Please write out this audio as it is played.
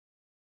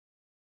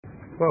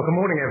Well, good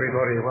morning,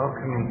 everybody.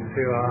 Welcome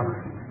to our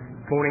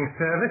morning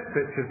service,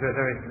 which is a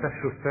very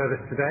special service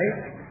today,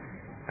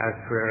 as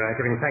we're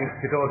giving thanks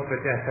to God for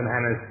Jeff and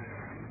Hannah's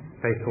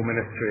faithful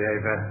ministry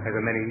over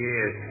many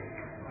years.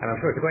 And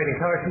I'm sure it's a great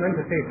encouragement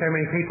to see so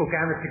many people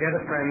gathered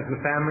together, friends and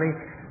family,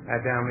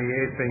 down the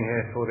years, being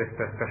here for this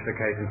special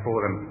occasion for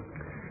them.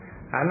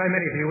 I know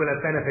many of you will have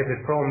benefited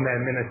from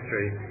their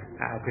ministry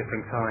at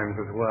different times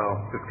as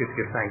well, so it's good to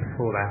give thanks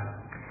for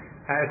that.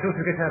 It's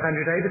also good to have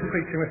Andrew Davis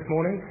preaching this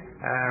morning.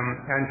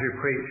 Andrew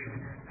preached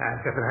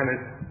at Jeff and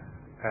Hannah's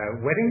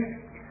wedding,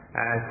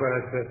 as well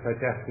as for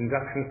Jeff's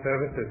induction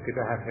service. So it's good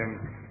to have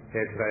him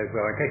here today as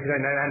well. In case you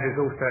don't know, Andrew's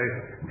also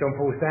John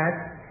Paul's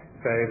dad,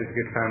 so there's a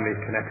good family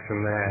connection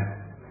there.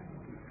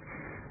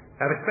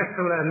 I have a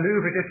special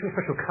Louvre edition,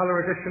 special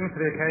colour edition for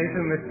the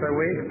occasion this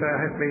week, so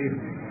hopefully you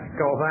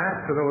got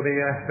that with all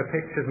the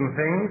pictures and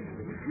things.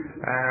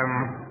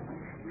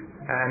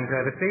 And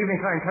this evening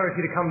I encourage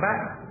you to come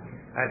back.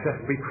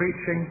 Just be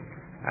preaching,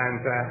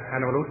 and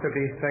Hannah will also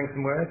be saying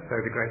some words, so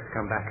it'd be great to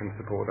come back and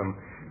support them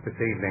this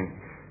evening.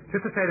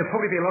 Just to say, there'll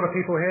probably be a lot of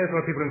people here, there's a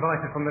lot of people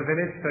invited from the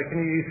village, so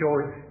can you use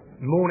your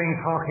morning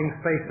parking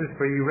spaces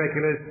for you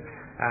regulars,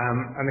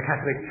 and the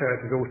Catholic Church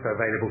is also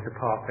available to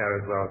park there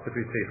as well, so do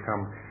please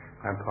come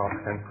and park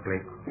sensibly.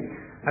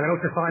 And then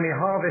also finally,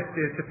 harvest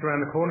is just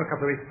around the corner, a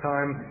couple of weeks'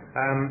 time.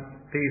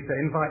 These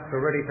invites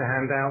are ready to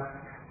hand out,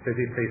 so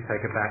do please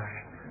take a batch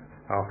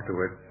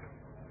afterwards.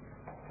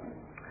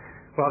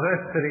 Well, the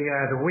verse for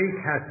the week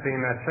has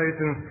been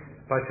chosen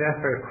by Jeff,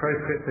 very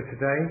appropriate for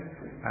today,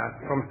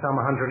 from Psalm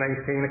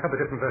 118, a couple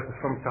of different verses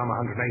from Psalm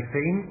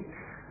 118.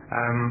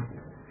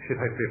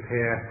 Should hopefully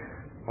appear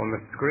on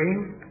the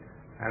screen,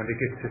 and it'd be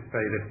good to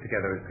say this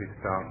together as we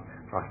start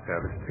our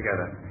service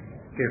together.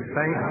 Give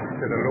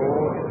thanks to the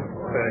Lord,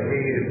 for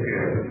he is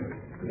good.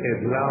 His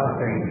love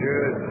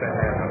endures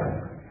forever.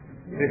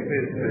 This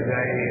is the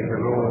day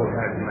the Lord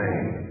has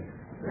made.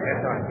 Let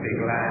us be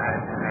glad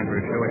and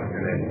rejoice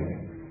in it.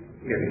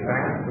 Give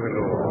thanks to the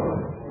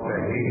Lord, for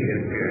he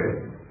is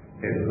good.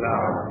 His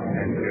love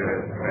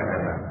endures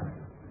forever.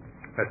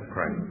 Let's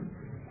pray.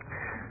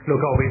 Lord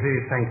God, we do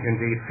thank you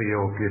indeed for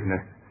your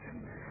goodness.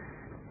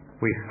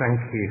 We thank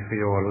you for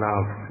your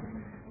love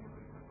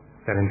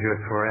that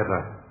endures forever.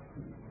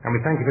 And we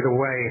thank you for the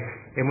way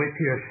in which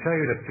you have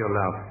showed us your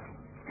love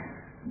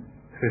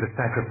through the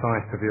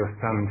sacrifice of your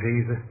Son,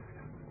 Jesus,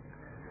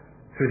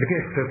 through the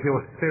gift of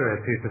your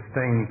Spirit who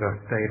sustains us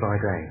day by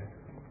day,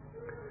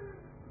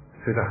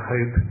 through the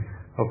hope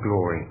of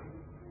glory.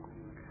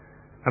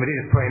 And we do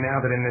just pray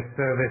now that in this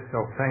service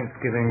of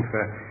thanksgiving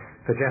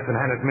for Jeff and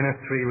Hannah's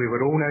ministry, we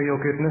would all know your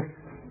goodness,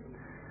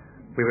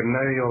 we would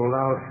know your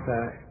love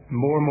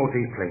more and more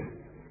deeply,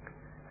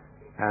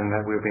 and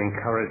that we would be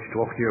encouraged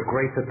to offer you a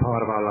greater part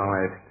of our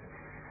lives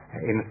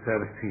in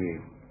service to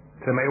you.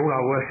 So may all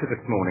our worship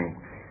this morning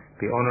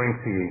be honouring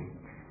to you,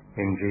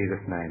 in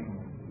Jesus' name.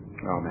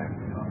 Amen.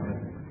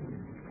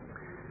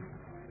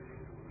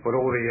 Well,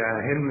 all the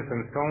hymns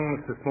and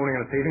songs this morning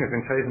and this evening have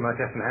been chosen by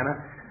Jeff and Hannah,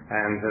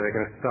 and they're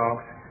going to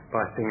start by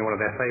singing one of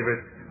their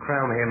favourites,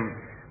 Crown Him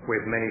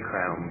with Many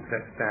Crowns.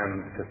 Let's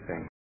stand to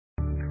sing.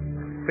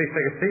 Please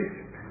take a seat,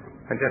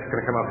 and Jeff's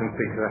going to come up and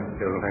speak to us.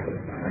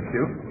 Thank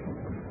you.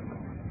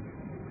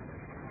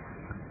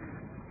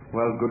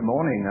 Well, good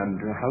morning, and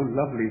how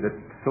lovely that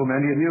so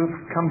many of you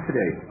have come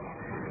today.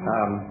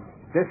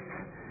 This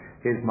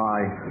is my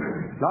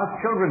last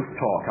children's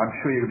talk. I'm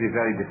sure you'll be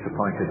very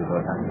disappointed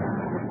about that.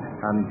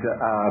 And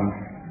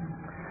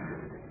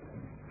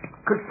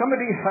could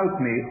somebody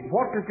help me?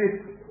 What is it,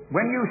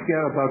 when you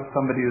hear about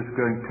somebody who's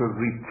going to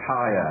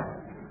retire,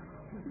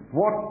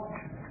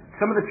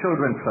 some of the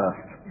children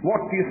first,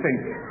 what do you think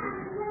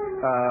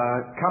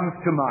comes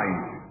to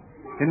mind?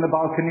 In the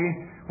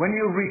balcony, when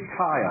you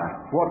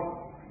retire,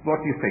 what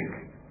do you think?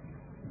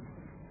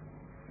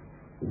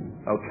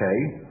 Okay.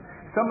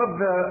 Some of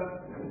the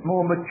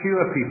more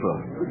mature people,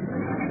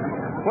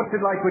 what's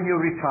it like when you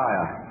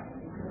retire?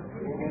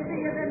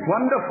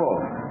 Wonderful.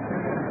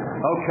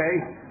 Okay,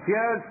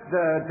 here's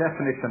the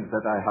definition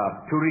that I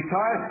have. To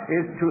retire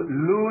is to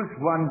lose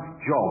one's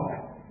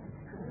job,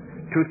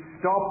 to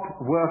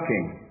stop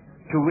working,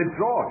 to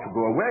withdraw, to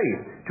go away,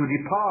 to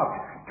depart,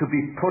 to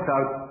be put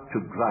out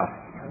to grass,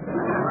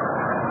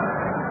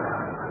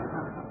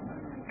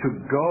 to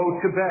go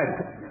to bed.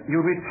 You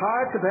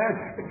retire to bed.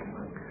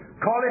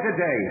 Call it a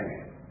day.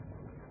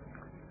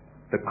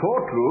 The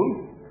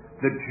courtroom,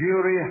 the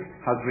jury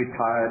has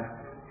retired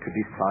to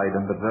decide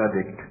on the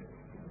verdict.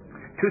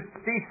 To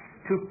cease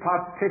to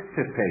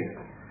participate,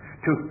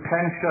 to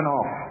pension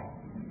off,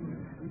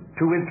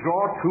 to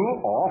withdraw to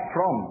or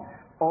from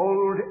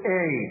old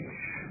age,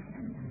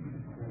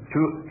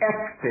 to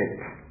exit,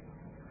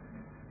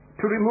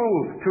 to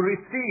remove, to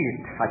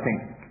recede, I think.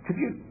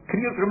 Can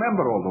you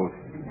remember all those?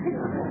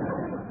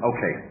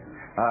 Okay.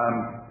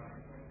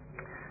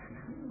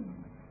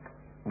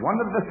 One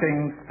of the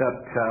things that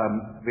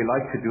we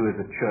like to do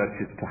as a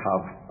church is to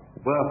have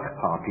work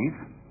parties.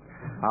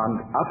 And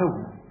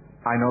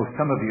I know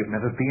some of you have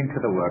never been to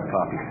the work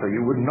party, so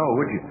you wouldn't know,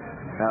 would you?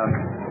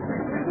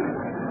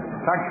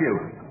 Thank you.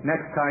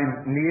 Next time,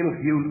 Neil,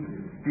 you.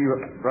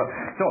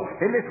 So,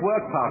 in this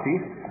work party,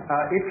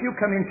 if you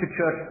come into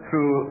church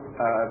through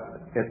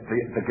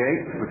the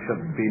gates, which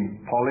have been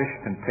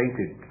polished and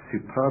painted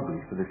superbly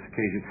for this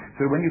occasion,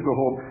 so when you go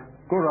home,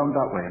 go around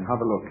that way and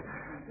have a look.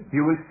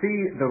 You will see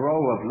the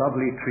row of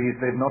lovely trees.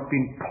 They've not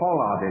been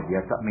pollarded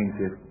yet. That means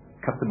you've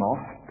cut them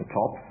off, the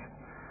tops,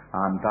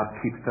 and that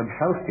keeps them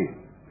healthy.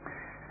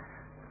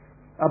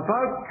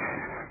 About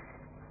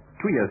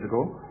 2 years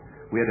ago,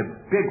 we had a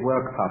big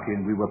work party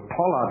and we were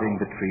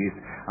pollarding the trees,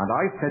 and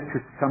I said to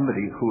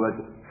somebody who had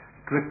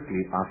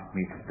strictly asked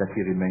me that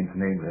he remains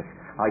nameless,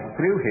 I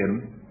threw him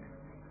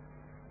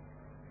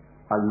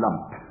a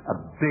lump, a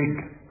big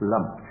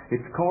lump.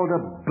 It's called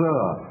a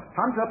burr.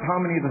 Hands up, how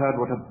many have heard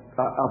of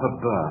a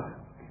burr?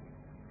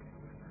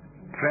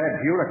 Fred,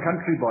 you're a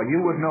country boy,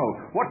 you would know.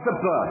 What's a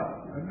burr?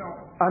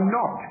 A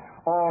knot,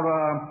 or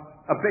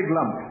a big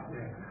lump.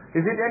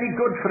 Is it any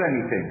good for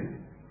anything?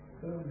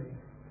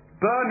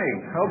 Burning,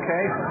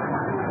 okay.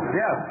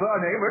 Yeah,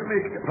 burning would be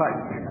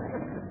right.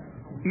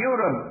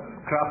 Urim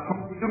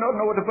craftsman, do not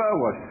know what a burr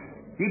was.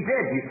 He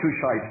did, he's too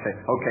shy to say.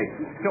 Okay,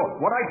 so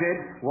what I did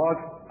was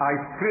I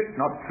threw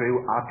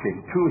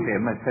to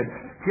him and said,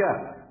 here,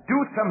 do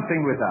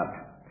something with that.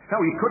 Now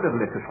he could have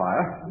lit a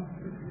fire.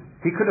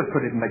 He could have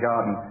put it in the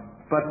garden.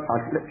 But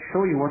I'll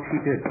show you what he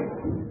did.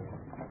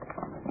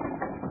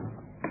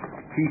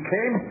 He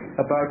came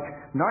about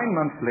 9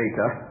 months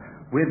later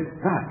with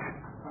that.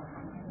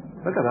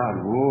 Look at that.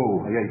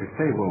 Whoa. Yeah, you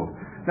say whoa.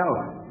 Now,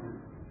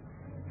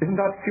 isn't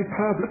that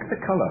superb? Look at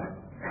the colour.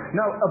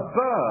 Now, a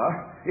burr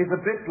is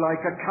a bit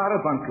like a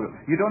carbuncle.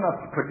 You don't have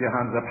to put your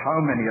hands up how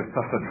many have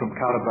suffered from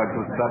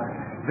carbuncles, but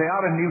they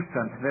are a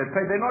nuisance.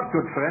 They're not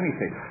good for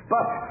anything.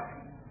 But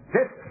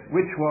this,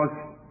 which was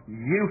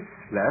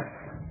useless,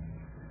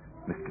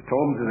 Mr.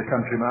 Tomes is a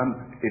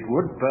countryman, it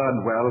would burn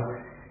well,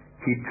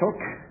 he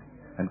took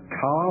and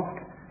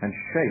carved and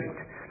shaped.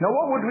 Now,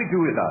 what would we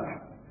do with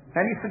that?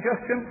 Any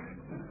suggestions?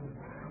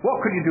 What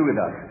could you do with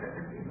that?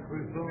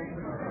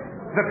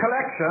 The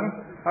collection.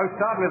 I'll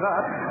start with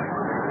that.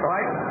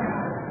 Right?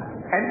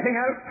 Anything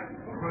else?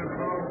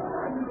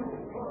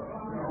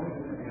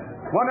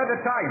 One at a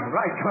time.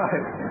 Right.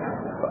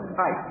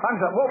 Right.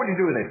 Hands up. What would you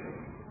do with it?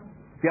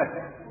 Yes.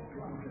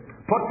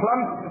 Put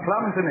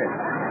plums in it.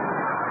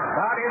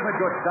 That is a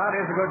good.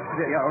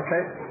 Yeah.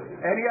 Okay.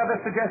 Any other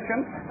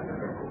suggestions?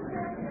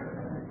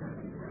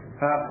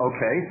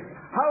 Okay.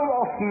 How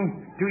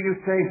often do you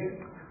say,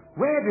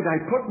 where did I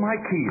put my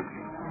keys?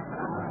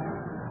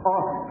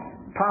 Oh,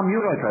 Palm,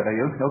 you're right, are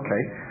you?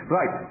 Okay.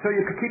 Right. So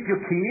you could keep your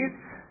keys.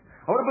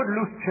 What about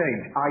loose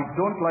change? I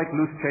don't like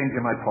loose change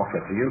in my pocket.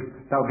 Do you?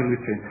 That would be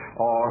loose change.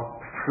 Or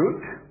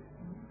fruit.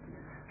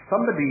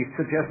 Somebody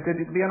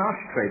suggested it'd be an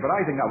ashtray, but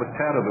I think that was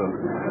terrible.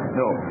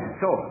 No.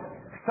 So,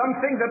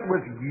 something that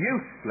was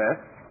useless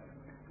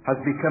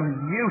has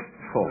become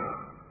useful.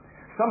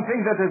 Something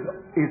that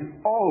is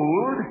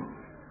old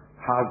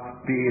has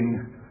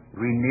been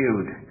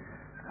renewed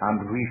and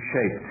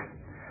reshaped.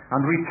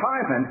 And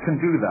retirement can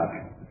do that.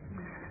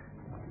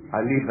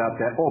 I leave that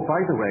there. Oh, by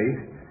the way,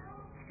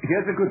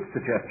 here's a good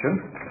suggestion.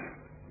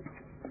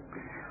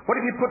 What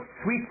if you put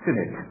sweets in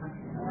it?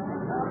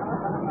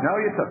 Now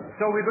you talk.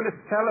 So we're going to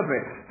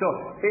celebrate. So,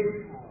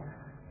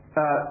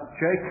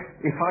 Jake,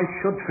 if I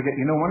should forget,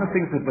 you know, one of the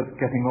things about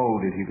getting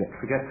old is you get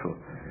forgetful.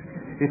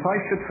 If I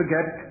should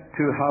forget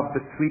to have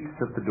the sweets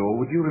at the door,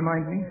 would you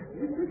remind me?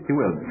 You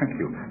will, thank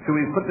you. So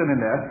we put them in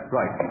there.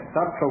 Right,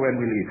 that's for when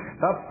we leave.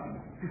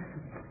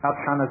 That's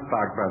Hannah's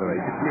bag, by the way.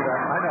 You see that?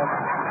 I know.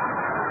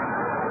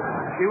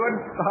 She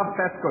wouldn't have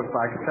Tesco's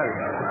bag, I tell you.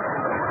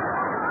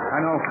 I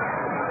know.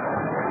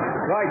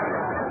 Right.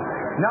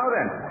 Now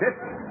then, this...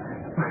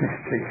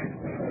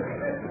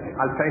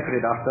 I'll pay for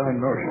it after, I'm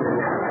not sure.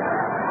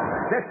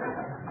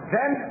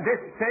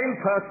 This same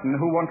person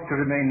who wants to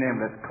remain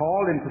nameless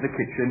called into the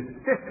kitchen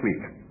this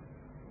week.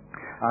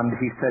 And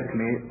he said to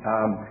me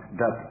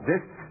that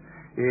this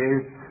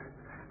is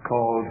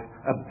called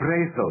a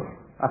brazel,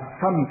 a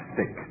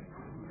thumbstick.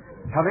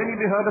 Have any of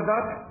you heard of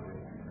that?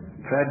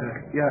 Fred,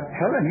 yeah,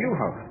 Helen, you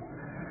have.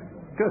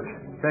 Good,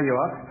 there you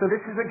are. So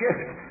this is a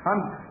gift.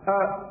 And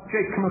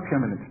Jake, come up here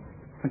a minute.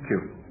 Thank you.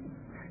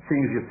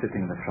 Seeing as you're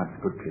sitting in the front,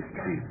 good place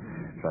to be.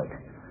 Right.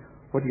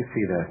 What do you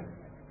see there?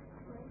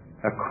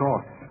 A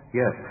cross.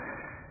 Yes.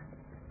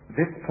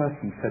 This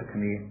person said to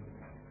me,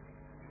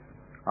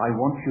 I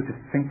want you to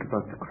think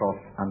about the cross,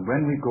 and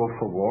when we go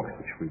for walks,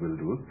 which we will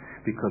do,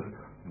 because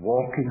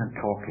walking and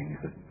talking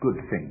is a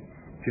good thing.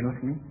 Do you know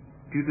what I mean?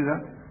 Do you do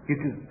that? You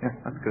do? Yes,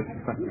 that's good.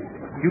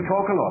 You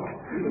talk a lot.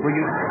 Well,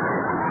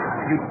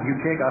 you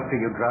take after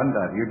your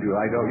granddad. You do.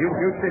 I know. You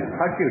sit.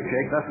 Thank you,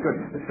 Jake. That's good.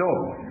 So,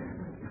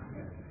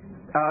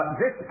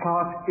 this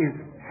part is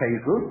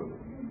hazel.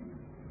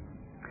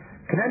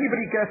 Can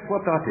anybody guess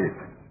what that is?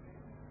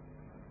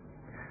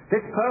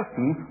 This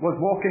person was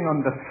walking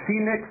on the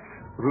Phoenix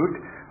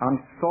route and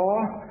saw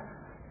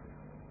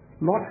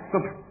lots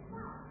of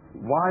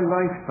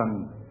wildlife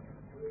and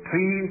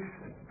trees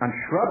and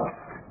shrubs,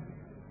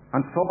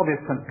 and saw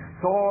this and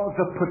saw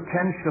the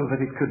potential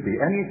that it could be.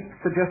 Any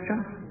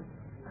suggestions?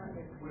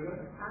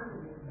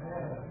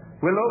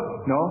 Willow?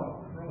 No.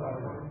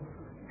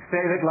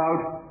 Say it loud.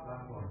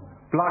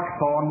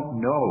 Blackthorn?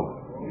 No.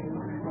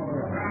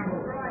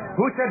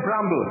 Who said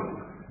bramble?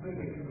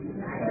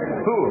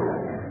 Who?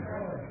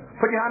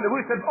 Put your hand up. Who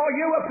said, oh,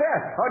 you up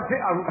there?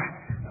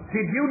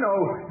 Did you know?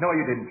 No,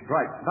 you didn't.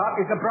 Right. That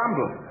is a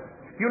bramble.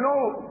 You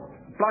know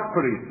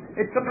blackberries.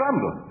 It's a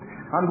bramble.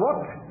 And what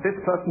this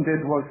person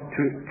did was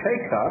to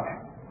take that,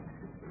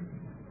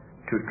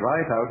 to dry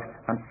it out,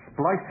 and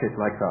splice it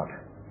like that.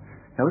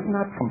 Now, isn't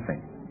that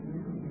something?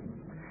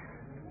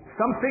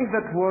 Something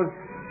that was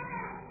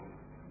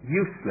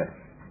useless.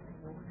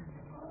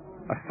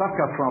 A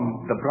sucker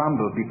from the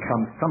bramble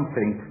becomes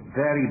something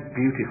very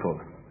beautiful.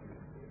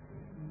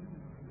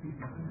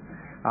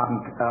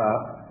 And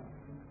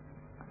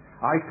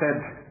I said,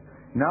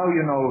 now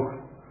you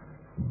know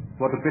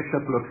what a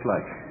bishop looks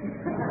like.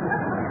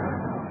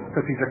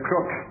 Because he's a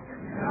crook.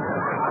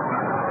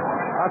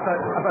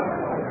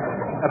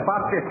 A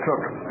Baptist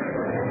crook.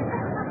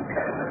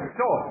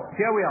 So,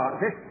 here we are.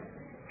 This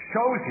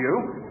shows you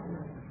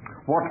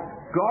what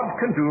God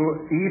can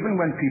do even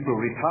when people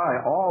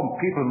retire. Or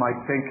people might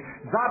think,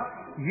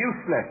 that's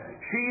useless.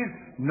 She's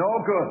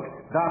no good.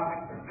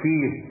 That he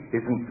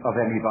isn't of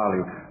any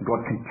value.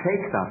 God can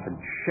take that and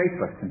shape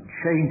us and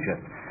change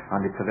us.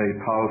 And it's a very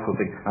powerful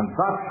thing. And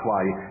that's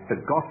why the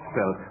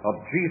gospel of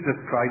Jesus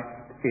Christ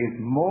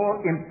is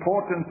more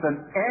important than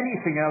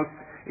anything else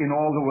in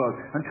all the world.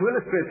 And to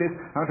illustrate this,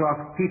 I want to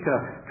ask Peter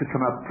to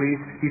come up,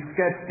 please. He's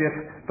scared stiff,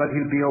 but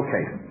he'll be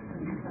okay.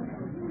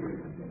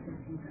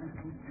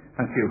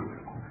 Thank you.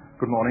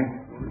 Good morning.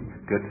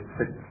 Good.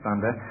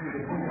 Stand there.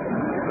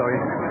 Sorry.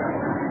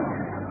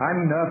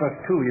 I'm nervous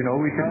too, you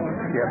know. We can.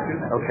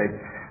 Yeah. Okay.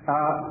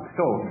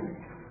 So,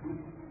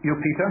 you,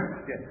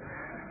 Peter? Yes.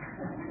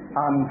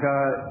 And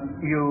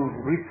you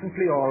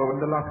recently, or in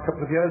the last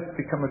couple of years,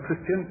 become a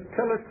Christian.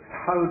 Tell us,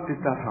 how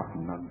did that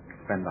happen and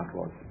when that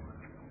was?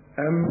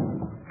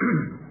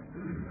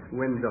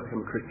 When did I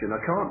become a Christian?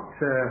 I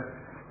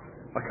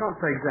can't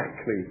say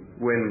exactly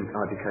when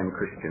I became a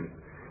Christian.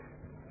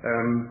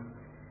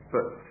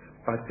 But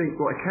I think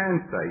what I can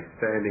say,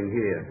 standing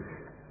here,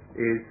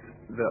 is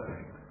that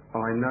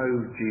I know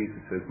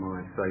Jesus as my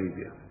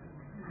Saviour.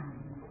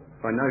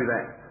 I know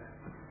that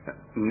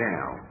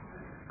now.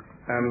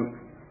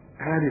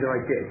 How did I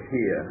get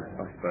here,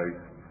 I suppose?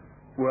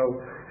 Well,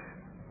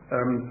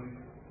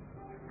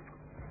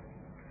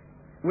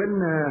 when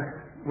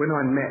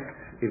I met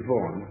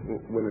Yvonne,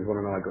 when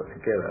Yvonne and I got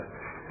together,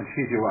 and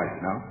she's your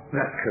wife now?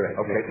 That's correct.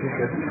 Okay,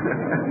 good.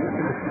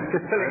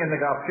 Just filling in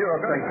the gaps. You're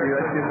okay. Thank you.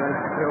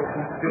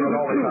 Do it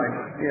all the time.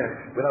 Yeah.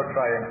 Without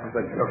trying.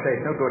 Okay,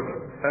 no good.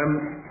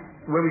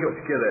 When we got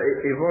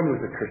together, Yvonne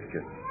was a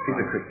Christian. She's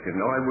a Christian.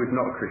 I was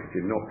not a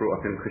Christian, not brought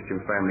up in a Christian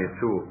family at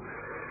all.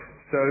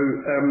 So,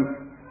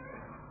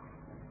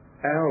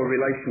 our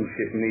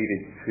relationship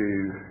needed to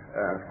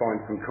find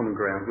some common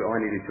ground. I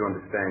needed to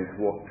understand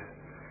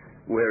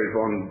where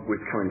Yvonne was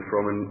coming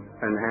from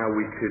and how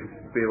we could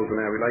build on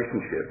our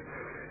relationship.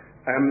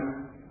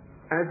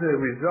 As a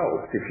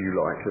result, if you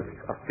like, of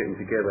us getting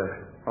together,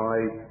 I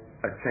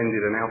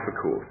attended an Alpha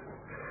course,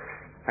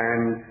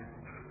 and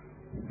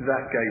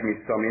that gave me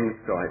some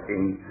insight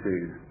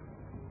into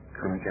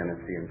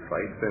Christianity and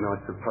faith, and I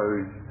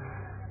suppose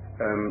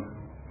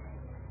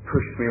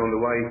pushed me on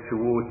the way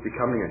towards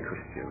becoming a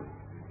Christian.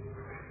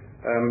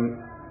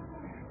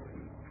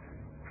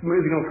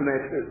 Moving on from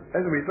there,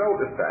 as a result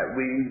of that,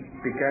 we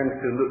began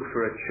to look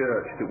for a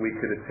church that we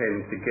could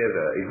attend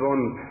together.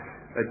 Yvonne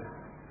had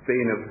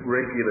been a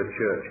regular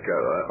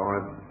churchgoer.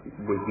 I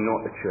was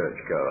not a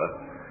churchgoer.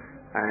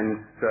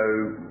 And so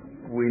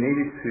we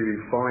needed to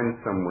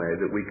find somewhere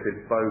that we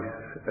could both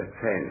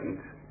attend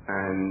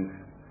and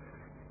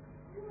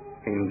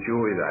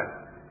enjoy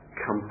that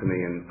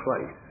company and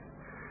place.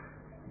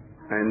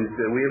 And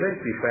we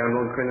eventually found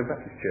on Crendon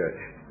Baptist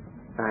Church.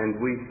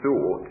 And we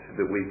thought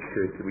that we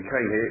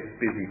came here, it's a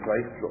busy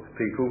place, lots of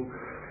people.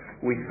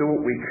 We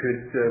thought we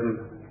could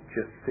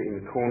just sit in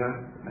the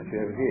corner,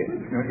 actually over here,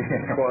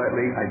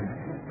 quietly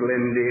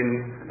blend in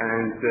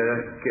and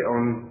get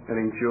on and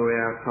enjoy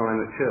our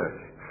time at church.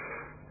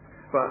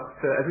 But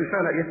as we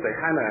found out yesterday,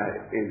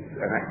 Hannah is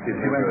an active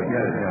member.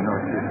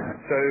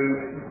 So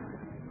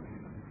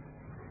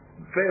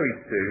very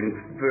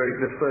soon,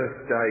 the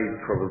first day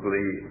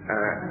probably,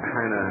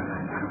 Hannah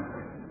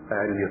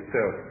and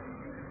yourself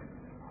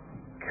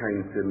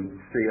came to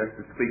see us,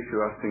 to speak to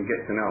us and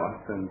get to know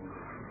us. And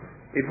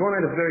Yvonne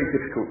had a very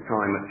difficult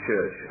time at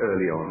church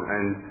early on,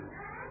 and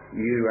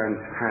you and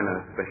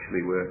Hannah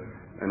especially were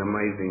an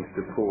amazing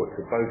support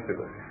to both of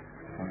us.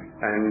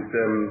 And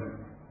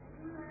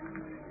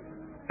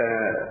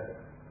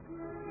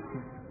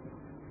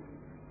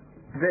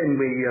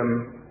then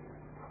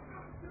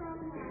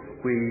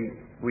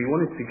we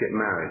wanted to get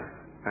married,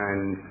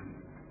 and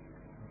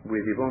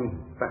with Yvonne's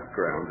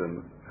background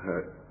and her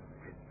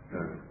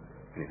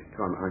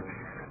time at home,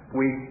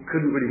 we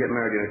couldn't really get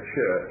married in a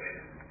church,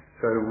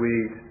 so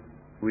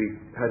we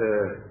had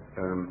a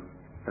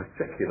a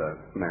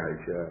secular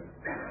marriage,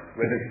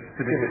 with a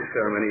certificate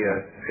ceremony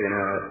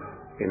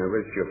in a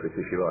registry office,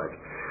 if you like,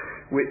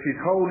 which is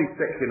wholly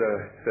secular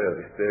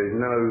service. There is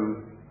no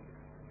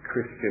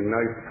Christian,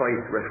 no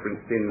faith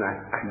referenced in that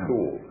at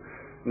all.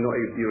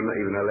 You're not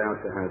even allowed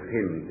to have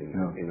hymns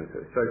in the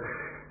service. So,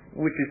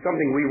 which is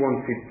something we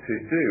wanted to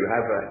do,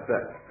 have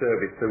that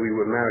service, so we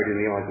were married in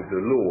the eyes of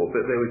the law,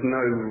 but there was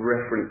no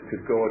reference to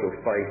God or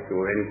faith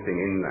or anything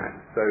in that.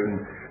 So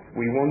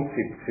we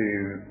wanted to,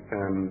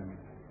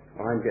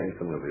 I'm getting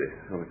somewhere with this,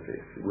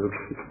 honestly.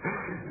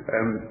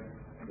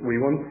 We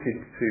wanted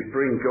to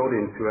bring God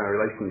into our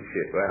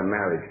relationship, our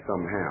marriage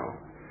somehow.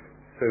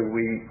 So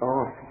we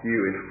asked you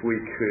if we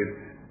could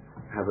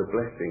have a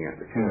blessing at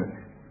the church,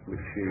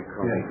 which you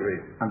kindly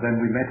agreed. And then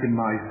we met in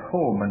my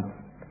home, and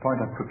the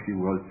point I put to you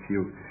was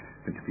to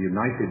be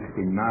united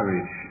in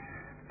marriage,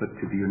 but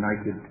to be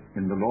united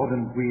in the Lord,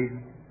 and we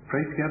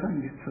prayed together,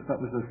 and that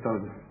was the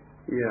start.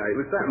 Yeah, it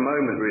was that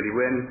moment really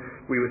when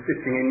we were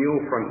sitting in your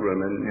front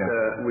room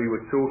and we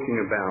were talking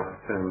about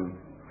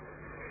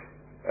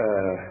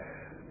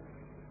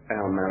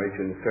our marriage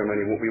and the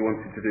ceremony, what we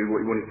wanted to do, what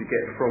we wanted to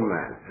get from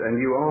that.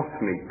 And you asked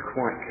me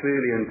quite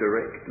clearly and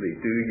directly,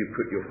 do you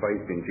put your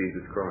faith in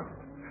Jesus Christ?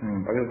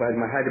 I had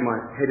my head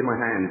in my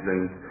hands,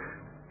 and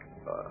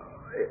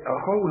a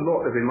whole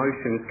lot of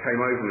emotions came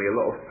over me, a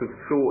lot of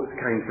thoughts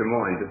came to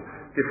mind,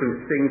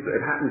 different things that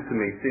had happened to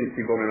me since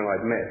Yvonne and I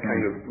had met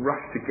kind of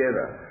rushed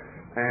together.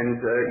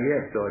 And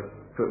yes, I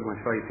put my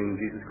faith in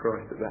Jesus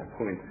Christ at that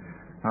point.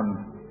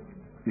 And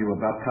you were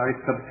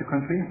baptized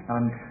subsequently,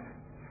 and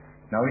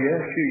now a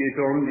few years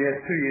on, 2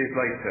 years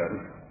later,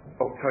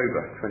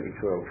 October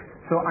 2012.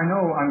 So I know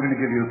I'm going to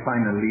give you a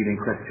final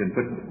leading question,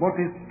 but what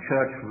is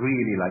church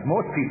really like?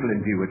 Most people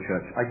view a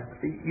church.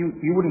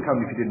 You wouldn't come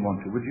if you didn't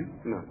want to, would you?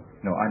 No.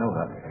 No, I know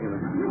that.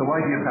 So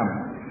why do you come?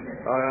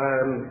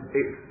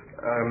 It's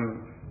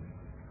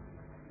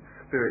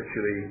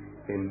spiritually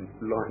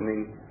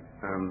enlightening,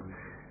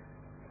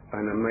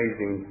 an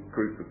amazing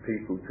group of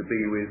people to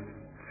be with,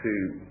 to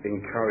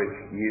encourage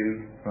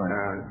you,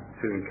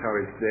 to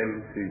encourage them,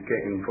 to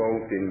get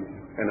involved in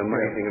an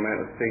amazing amount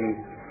of things,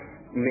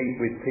 meet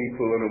with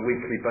people on a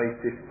weekly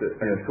basis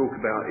and talk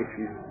about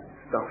issues,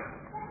 stuff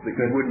that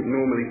you wouldn't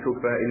normally talk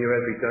about in your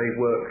everyday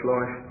work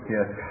life.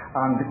 Yes,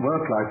 and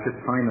work life, just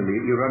finally,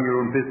 you run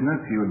your own business,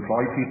 you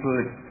employ people,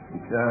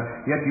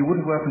 yet you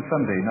wouldn't work on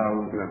Sunday. Now,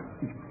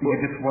 you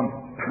just want,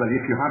 well,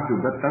 if you have to,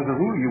 but as a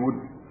rule you would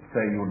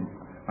say you would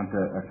want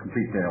a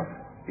complete day off.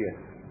 Yes,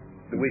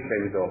 the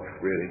weekend is off,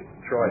 really.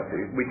 Try to.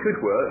 We could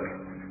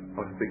work.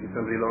 I was speaking to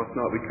somebody last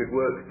night. We could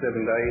work 7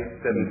 days,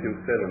 7 till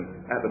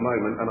 7 at the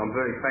moment, and I'm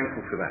very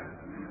thankful for that.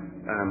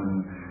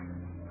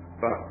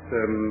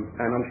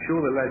 And I'm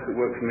sure the lads that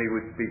work for me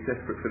would be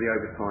desperate for the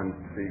overtime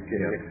to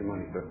get extra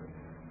money. But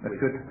that's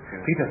good.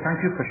 Yeah. Peter,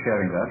 thank you for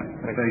sharing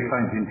that. That's very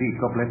kind indeed.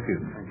 God bless you.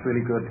 It's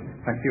really good.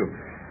 Thank you.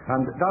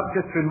 And that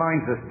just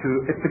reminds us to,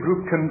 if the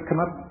group can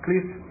come up,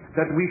 please,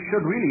 that we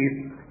should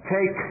really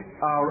take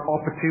our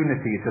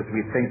opportunities as we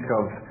think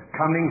of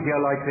coming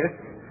here like this.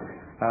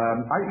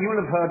 You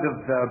will have heard of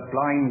the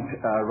blind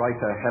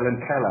writer Helen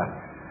Keller,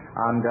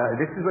 and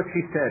this is what she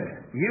said: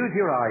 use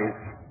your eyes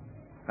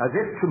as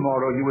if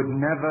tomorrow you would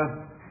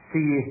never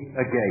see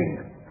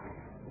again.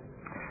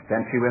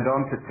 Then she went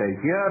on to say,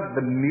 hear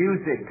the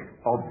music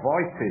of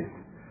voices,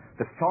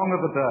 the song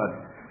of a bird,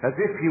 as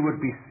if you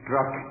would be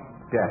struck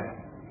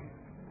deaf.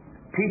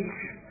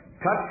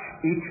 Touch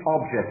each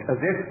object as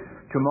if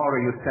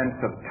tomorrow your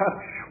sense of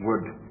touch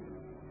would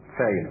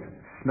fail.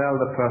 Smell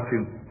the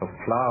perfume of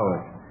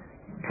flowers.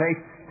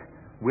 Taste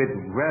with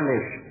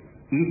relish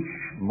each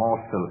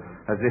morsel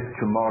as if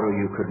tomorrow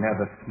you could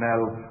never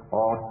smell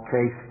or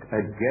taste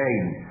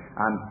again.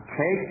 And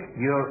take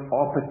your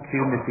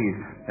opportunities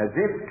as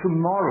if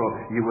tomorrow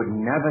you would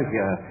never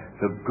hear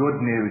the good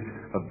news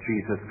of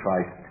Jesus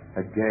Christ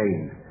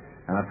again.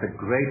 And that's a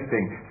great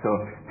thing. So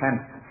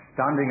hence,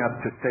 standing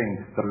up to sing,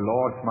 the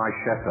Lord's my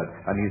shepherd,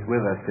 and he's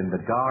with us in the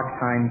dark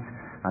times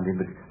and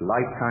in the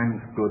light times,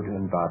 good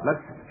and bad.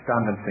 Let's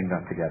stand and sing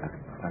that together.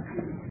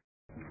 Thanks.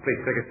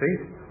 Please take a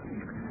seat.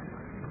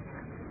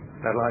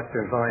 I'd like to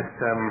invite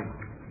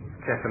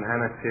Jeff and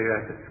Hannah to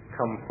just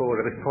come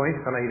forward at this point.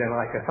 I know you don't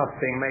like a fuss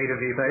being made of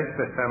you both,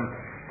 but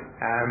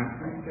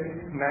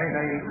no,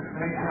 you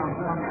come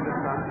to the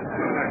front.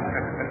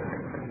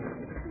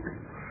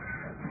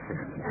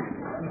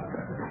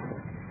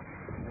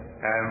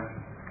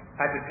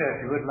 As a church,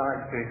 we would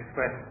like to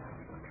express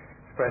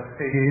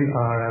to you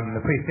our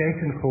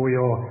appreciation for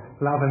your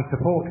love and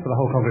support for the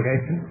whole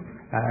congregation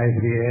over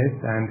the years,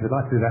 and we'd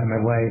like to do that in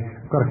a way.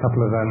 We've got a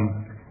couple of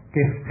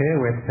gifts here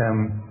which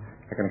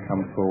are going to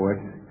come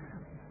forward.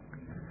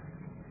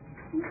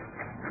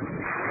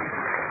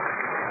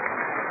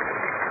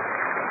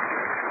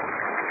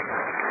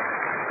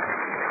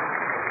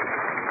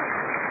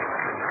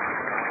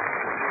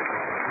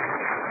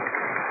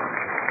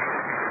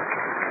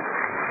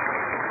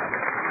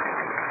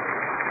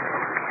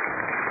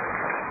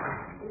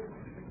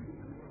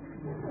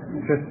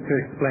 Just to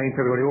explain to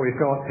everybody what we've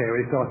got here,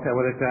 we've got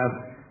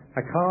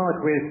a card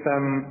with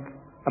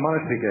a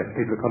monetary gift.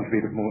 People have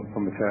contributed more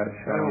from the church.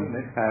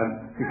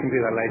 You can do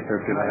that later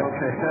if you like.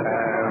 Okay.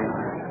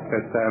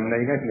 No,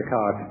 you go to the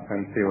card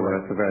and see all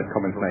the various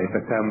comments made.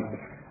 But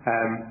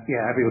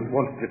we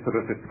wanted to sort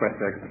of express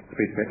their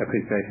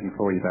appreciation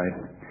for you both.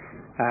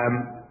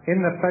 In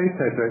the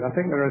photo book, I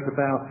think there is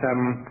about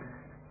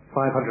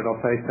 500 odd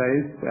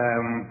photos.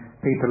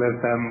 People have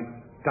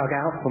dug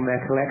out from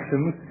their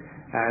collections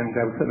and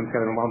we put them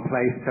together in one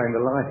place, showing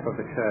the life of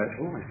the church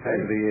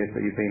over the years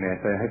that you've been here.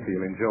 So hopefully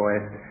you'll enjoy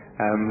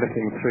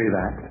looking through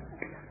that.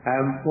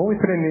 What we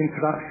put in the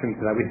introduction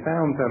to that, we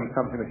found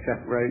something that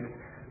Jeff wrote,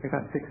 I think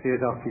about 6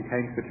 years after you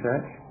came to the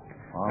church.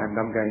 Wow. And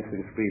I'm going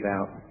to just read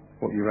out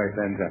what you wrote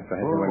then, Jeff.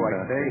 I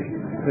see.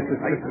 This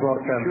is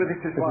what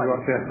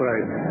Jeff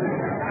wrote.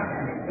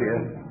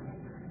 Yes.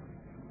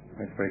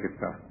 That's very good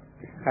stuff.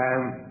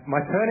 My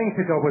turning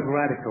to God was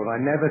radical.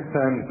 I never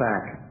turned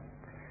back.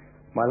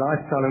 My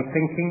lifestyle and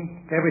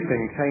thinking,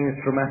 everything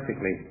changed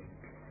dramatically.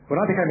 When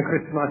I became a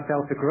Christian, I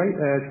felt a great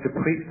urge to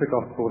preach the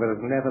gospel that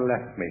has never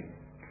left me.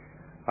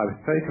 I was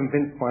so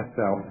convinced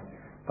myself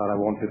that I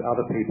wanted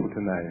other people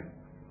to know.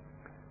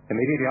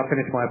 Immediately I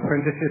finished my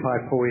apprenticeship. I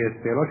had 4 years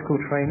theological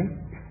training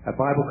at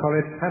Bible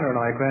college. Hannah and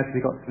I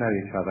gradually got to know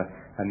each other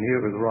and knew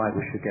it was right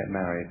we should get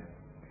married.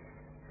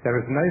 There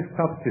is no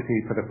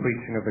substitute for the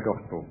preaching of the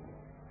gospel.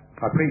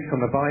 I preach from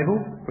the Bible,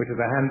 which is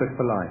a handbook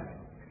for life.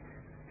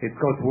 It's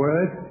God's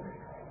word,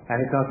 and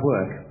it does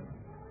work.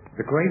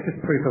 The greatest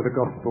proof of the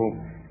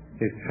gospel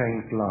is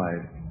changed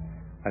lives,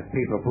 as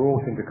people are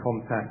brought into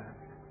contact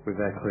with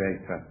their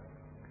Creator.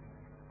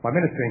 My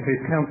ministry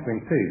includes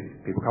counselling too.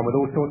 People come with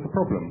all sorts of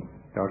problems.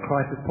 There are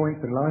crisis points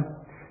in life.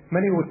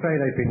 Many will say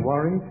they've been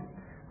worried.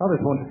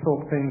 Others want to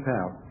talk things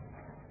out.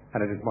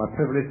 And it is my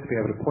privilege to be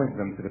able to point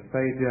them to the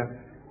Saviour,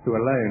 who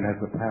alone has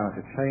the power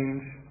to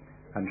change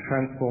and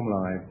transform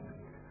lives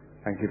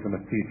and give them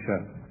a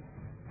future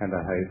and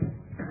a hope.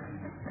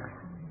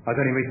 I was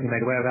only recently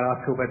made aware of that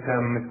article, but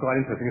it's quite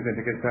interesting, isn't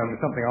it? Because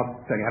it's something I've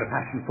certainly had a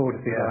passion for, to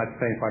see our lives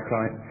changed by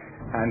Christ.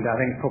 And I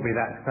think probably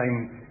that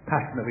same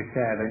passion that we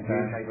share that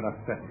enabled us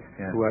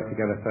to work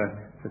together for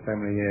so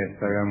many years.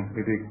 So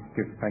we do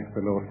give thanks to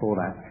the Lord for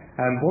that.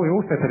 What we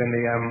also put in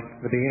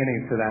the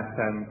beginning to that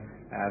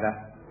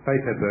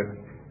photo book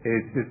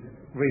is the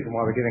reason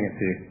why we're giving it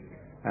to you.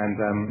 And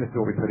this is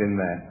what we put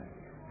in there.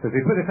 So as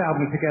we put this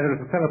album together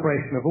as a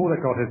celebration of all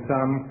that God has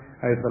done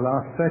over the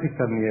last 37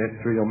 years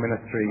through your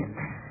ministry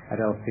at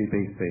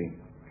LCBC.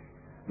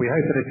 We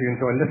hope that as you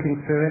enjoy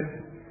looking through it,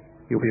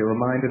 you'll be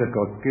reminded of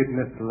God's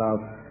goodness, love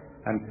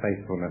and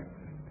faithfulness.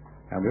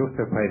 And we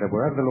also pray that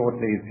wherever the Lord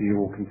leads you,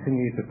 will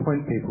continue to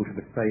point people to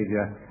the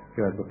Saviour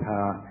who has the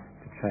power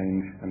to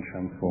change and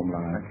transform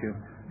lives. Thank you.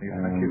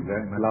 Thank you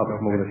very much. Love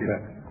from all the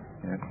church.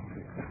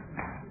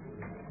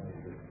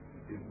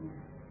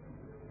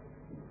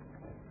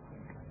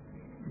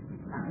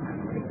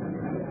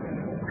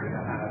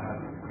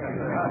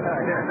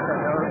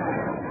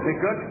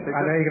 Good.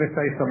 I know you're going to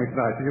say something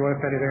tonight. Do you want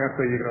to say anything else,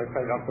 or are you going to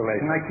say that for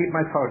later? Can I keep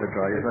my powder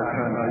dry?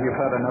 No, you've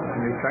had enough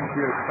from me. Thank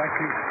you. Thank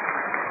you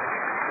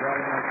very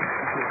much.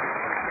 Thank you.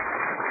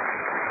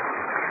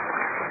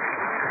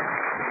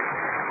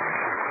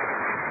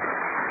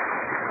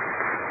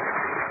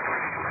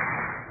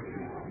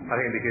 I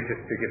think it'd be good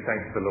just to give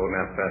thanks to the Lord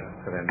now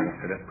first, so then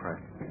let's pray.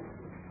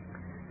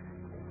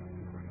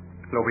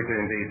 Lord, we do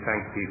indeed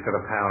thank you for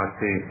the power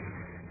to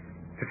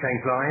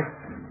change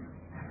lives,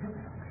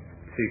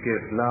 to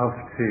give love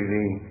to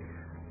the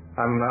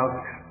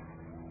unloved,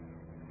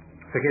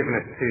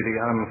 forgiveness to the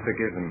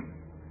unforgiven,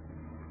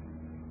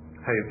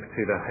 hope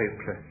to the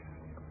hopeless.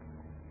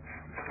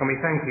 And we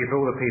thank you for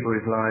all the people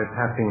whose lives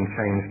have been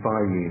changed by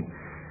you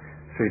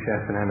through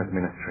Jeff and Hannah's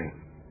ministry.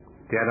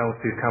 The adults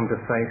who've come to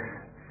faith,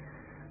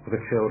 the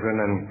children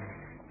and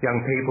young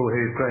people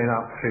who've grown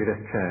up through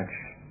this church.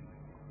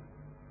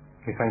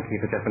 We thank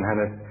you for Jeff and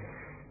Hannah's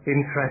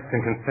interest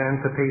and concern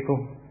for people,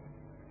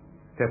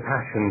 their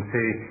passion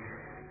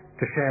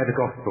to share the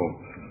gospel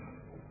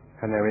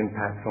and their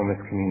impact on this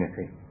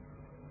community.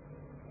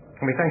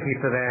 And we thank you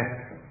for their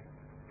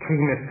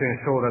keenness to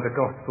ensure that the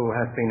gospel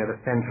has been at the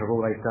centre of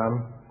all they've done,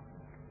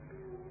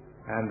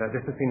 and that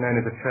this has been known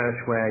as a church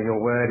where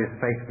your word is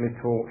faithfully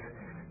taught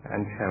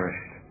and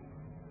cherished.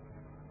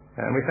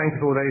 And we thank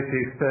you for all those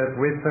who've served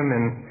with them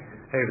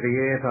over the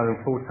years, either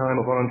in full-time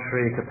or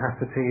voluntary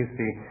capacities,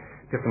 the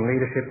different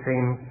leadership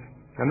teams,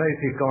 and those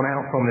who've gone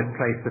out from this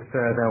place to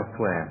serve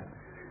elsewhere,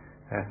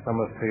 some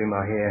of whom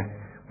are here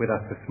with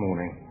us this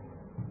morning.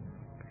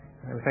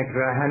 And we thank you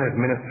for Hannah's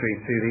ministry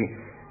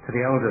to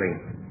the elderly,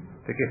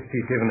 the gifts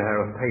you've given her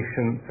of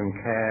patience and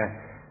care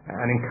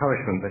and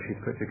encouragement that she's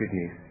put to good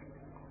use.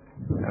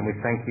 And we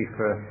thank you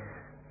for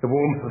the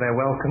warmth of their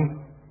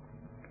welcome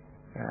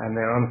and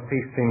their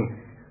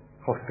unceasing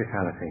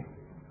hospitality.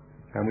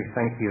 And we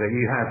thank you that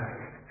you have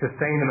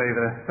sustained them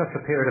over such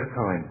a period of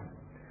time,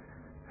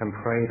 and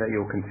pray that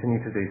you'll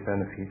continue to do so in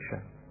the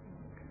future.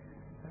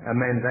 And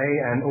may they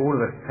and all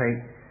of us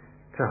take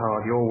to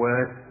heart your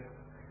words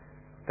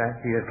that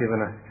you have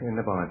given us in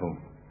the Bible,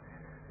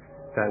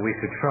 that we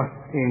should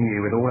trust in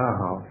you with all our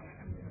hearts,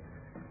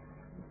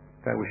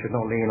 that we should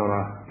not lean on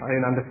our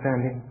own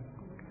understanding,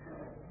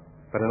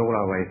 but in all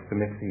our ways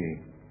submit to you,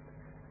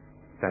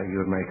 that you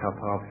would make our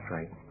path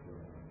straight.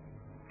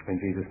 In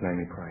Jesus' name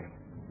we pray.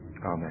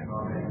 Amen.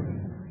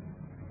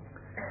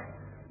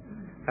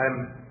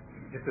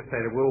 Just to say,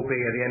 there will be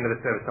at the end of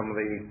the service some of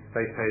the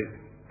photos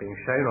being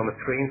shown on the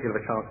screen, so you'll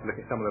have a chance to look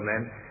at some of them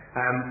then.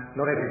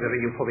 Not everybody,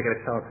 you'll probably get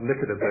a chance to look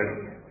at the book.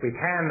 We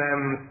can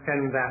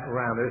send that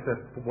around. There's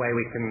a way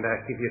we can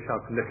give you a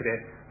chance to look at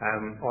it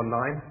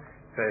online.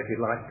 So if you'd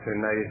like to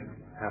know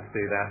how to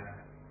do that,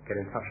 get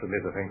in touch with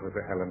Liz, I think, or was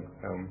it Helen?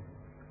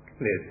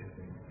 Liz,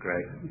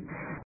 great.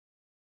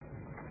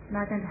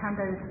 Now I'm going to hand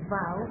over to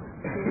Val,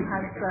 who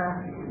has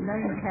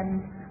known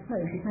Ken. No,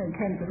 she's known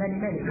Ken for many,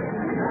 many years.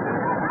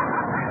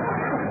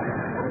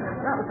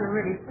 That was a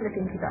really slick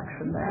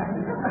introduction there.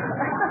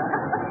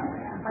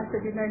 I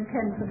said you've known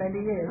Ken for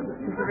many years,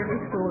 which is a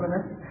relief to all of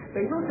us.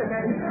 But he's also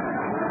known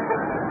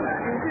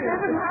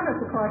Kevin Hannah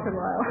for quite a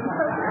while.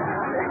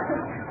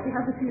 He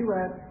has a few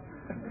words.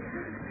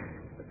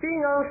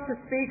 Being asked to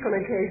speak on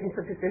occasions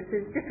such as this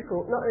is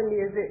difficult. Not only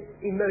is it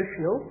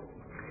emotional,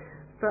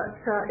 but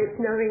it's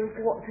knowing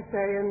what to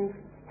say and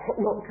what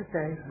not to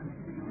say.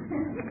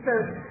 So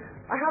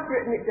I have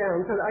written it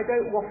down so that I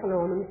don't waffle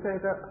on and so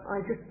that I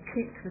just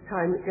keep to the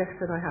time that Jeff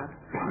said I had.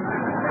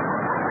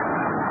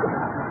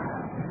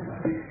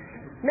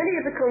 Many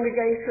of the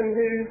congregation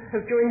who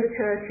have joined the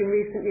church in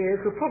recent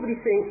years will probably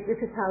think this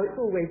is how it's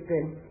always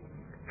been.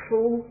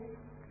 Full,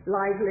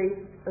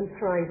 lively and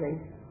thriving.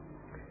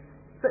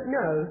 But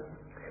no,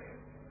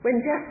 when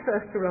Jeff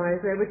first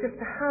arrived there were just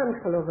a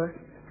handful of us,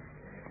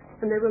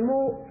 and there were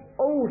more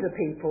older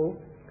people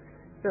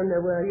than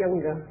there were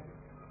younger.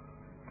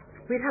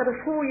 We'd had a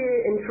 4-year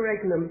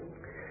interregnum,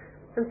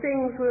 and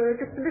things were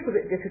just a little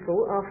bit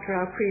difficult after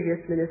our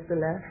previous minister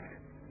left.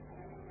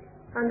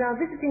 And our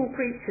visiting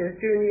preachers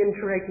during the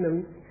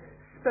interregnum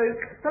spoke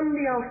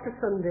Sunday after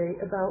Sunday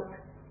about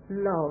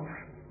love,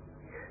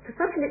 to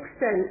such an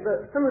extent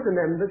that some of the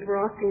members were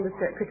asking the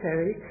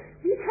secretary,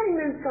 "Are you telling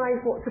those guys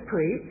what to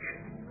preach?"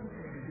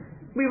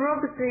 We were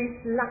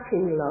obviously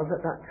lacking love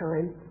at that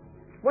time.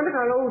 One of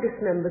our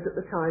oldest members at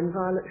the time,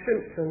 Violet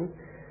Shrimpson,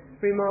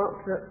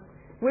 remarked that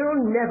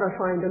we'll never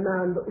find a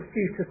man that will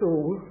suit us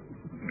all.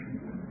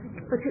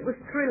 But it was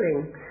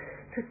thrilling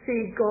to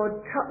see God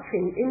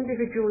touching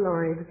individual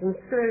lives, and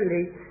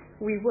slowly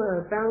we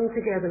were bound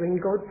together in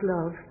God's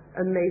love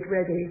and made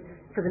ready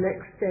for the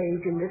next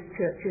stage in this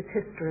church's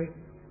history.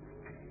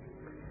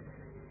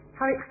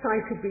 How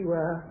excited we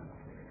were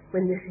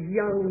when this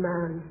young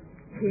man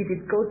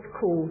heeded God's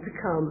call to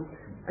come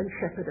and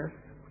shepherd us.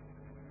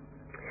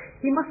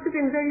 He must have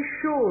been very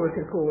sure of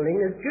his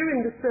calling, as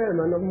during the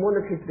sermon on one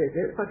of his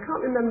visits, I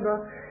can't remember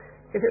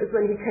if it was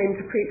when he came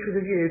to preach with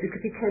a view,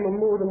 because he came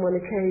on more than one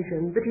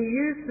occasion, but he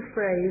used the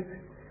phrase,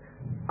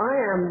 "I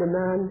am the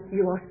man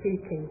you are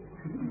seeking."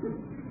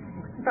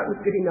 That was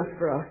good enough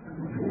for us.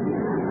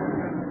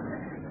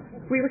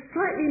 We were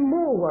slightly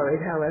more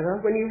worried, however,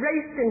 when he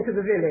raced into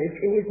the village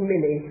in his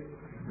Mini.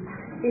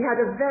 He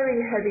had a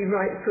very heavy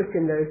right foot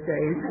in those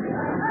days,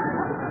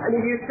 and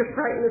he used to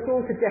frighten us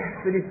all to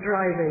death with his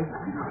driving.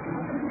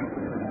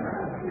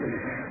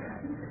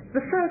 The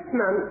first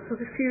month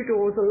was a few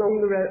doors along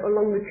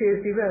the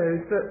Cheersley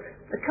Road, but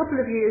a couple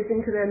of years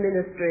into their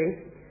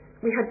ministry,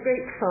 we had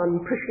great fun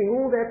pushing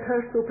all their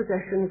personal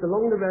possessions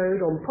along the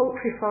road on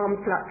poultry farm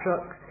flat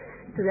trucks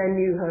to their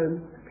new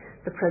home,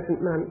 the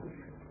present manse.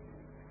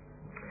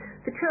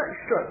 The church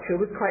structure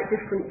was quite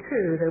different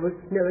too. There was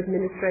no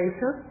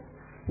administrator,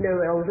 no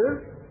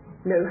elders,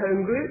 no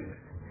home groups,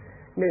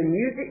 no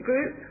music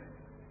group,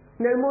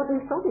 no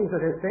modern songs, I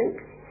don't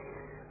think.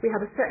 We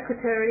had a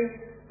secretary,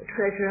 a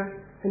treasurer,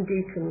 and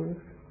deacons.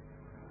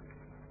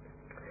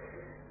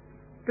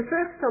 The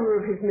first summer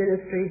of his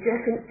ministry,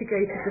 Jeff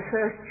instigated the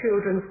first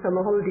Children's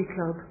Summer Holiday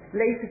Club,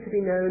 later to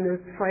be known as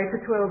 5 for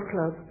 12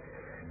 Club.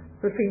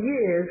 And for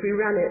years we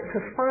ran it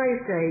for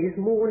 5 days,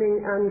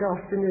 morning and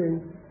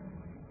afternoon.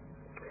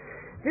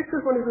 This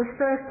was one of the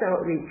first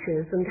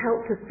outreaches and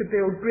helped us to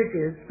build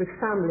bridges with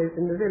families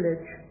in the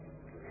village.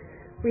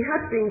 We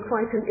had been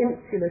quite an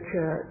insular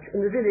church,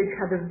 and the village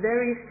had a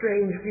very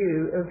strange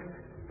view of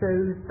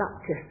those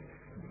Baptists.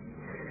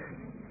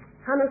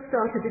 Hannah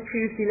started a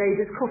Tuesday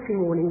ladies' coffee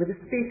morning with a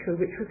speaker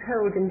which was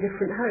held in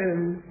different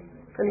homes,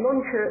 and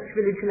non-church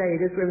village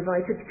ladies were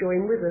invited to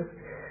join with us,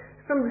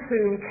 some of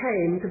whom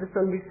came to the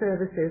Sunday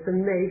services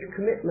and made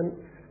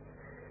commitments.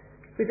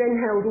 We then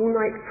held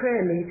all-night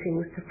prayer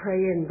meetings to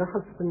pray in the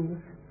husbands.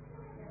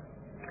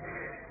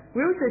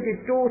 We also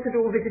did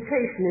door-to-door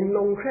visitation in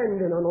Long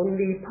Crendon and on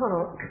Lee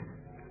Park.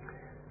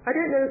 I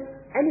don't know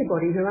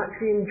anybody who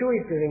actually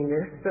enjoyed doing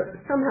this, but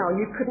somehow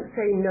you couldn't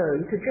say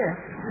no to Jeff.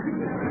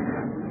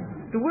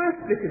 The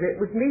worst bit of it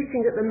was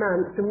meeting at the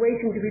manse and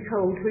waiting to be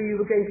told who you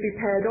were going to be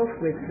paired off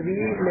with for the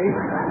evening.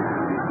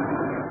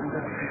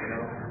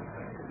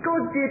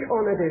 God did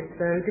honour this,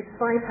 though,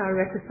 despite our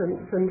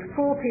reticence, and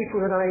 4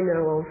 people that I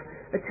know of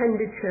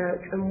attended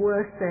church and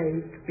were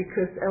saved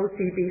because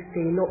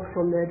LCBC knocked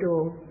on their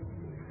door.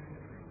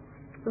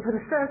 And for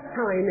the first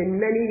time in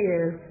many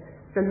years,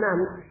 the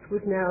manse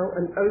was now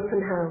an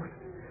open house,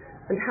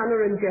 and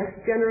Hannah and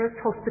Jeff's generous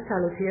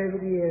hospitality over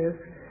the years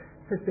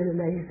has been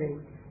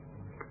amazing.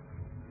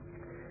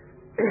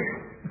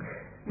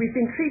 We've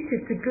been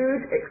treated to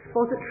good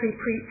expository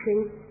preaching,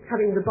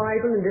 having the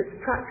Bible and its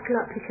practical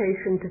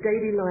application to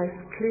daily life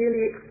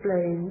clearly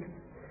explained.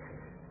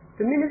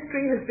 The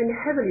ministry has been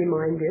heavily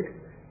minded,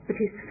 but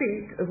his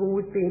feet have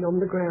always been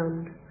on the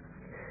ground.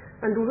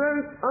 And although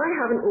I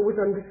haven't always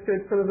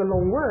understood some of the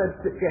long words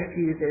that Jeff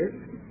uses,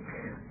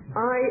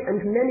 I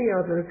and many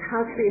others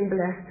have been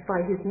blessed by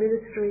his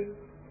ministry,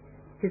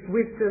 his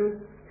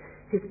wisdom,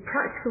 his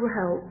practical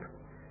help,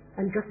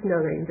 and just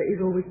knowing that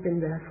he's always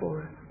been there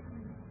for us.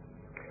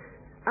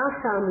 Our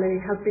family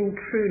has been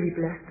truly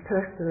blessed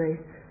personally,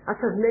 as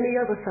have many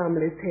other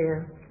families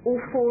here. All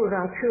 4 of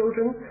our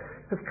children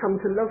have come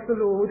to love the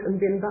Lord and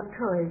been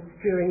baptized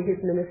during his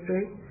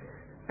ministry,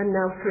 and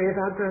now 3 of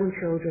our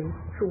grandchildren,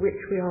 for which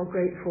we are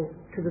grateful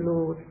to the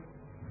Lord.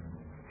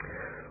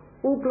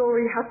 All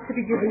glory has to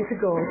be given to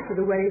God for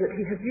the way that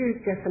he has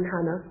used Jeff and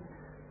Hannah,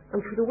 and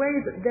for the way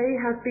that they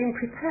have been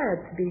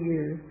prepared to be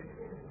used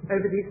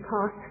over these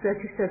past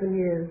 37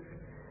 years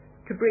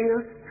to bring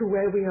us to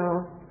where we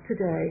are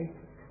today,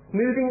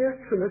 moving us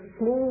from a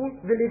small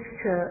village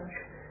church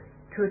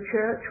to a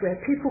church where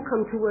people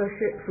come to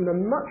worship from a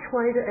much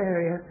wider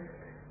area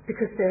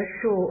because they're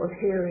sure of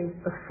hearing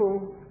a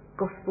full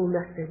gospel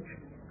message.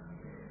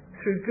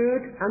 Through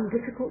good and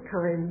difficult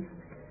times,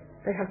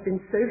 they have been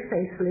so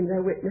faithful in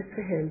their witness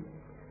for him,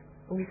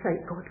 and we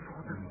thank God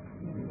for them.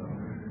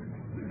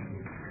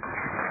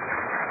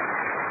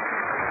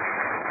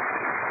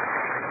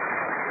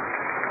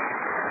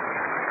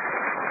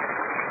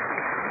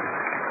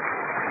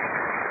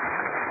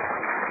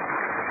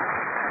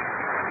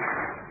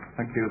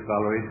 Thank you,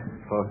 Valerie,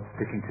 for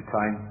sticking to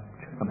time,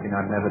 which is something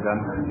I've never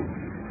done.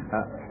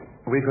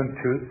 We're going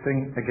to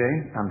sing again,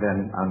 and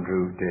then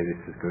Andrew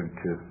Davis is going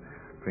to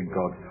bring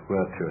God's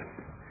word to us.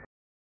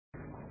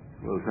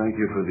 Well, thank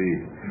you for the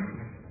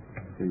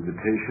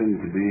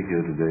invitation to be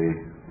here today.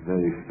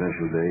 Very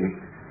special day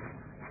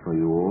for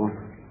you all,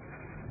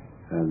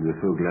 and we're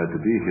so glad to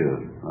be here.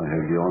 I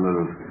have the honor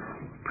of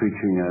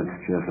preaching at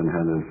Jeff and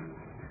Hannah's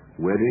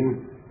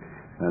wedding,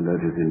 and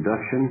at his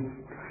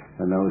induction,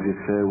 and now at his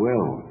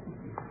farewell.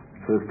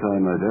 First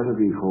time I've ever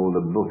been called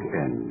a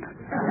bookend.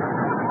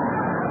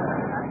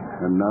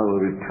 And now a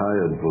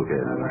retired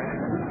bookend.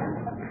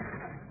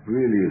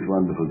 Really is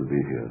wonderful to be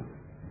here.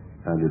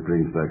 And it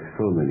brings back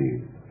so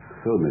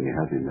many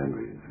happy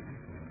memories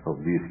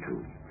of these 2.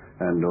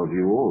 And of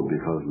you all,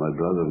 because my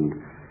brother and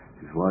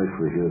his wife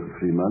were here for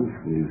 3 months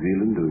in New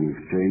Zealand doing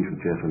exchange with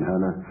Jeff and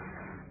Hannah.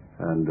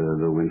 And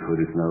though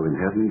Winford is now in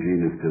heaven,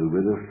 Jean is still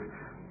with us.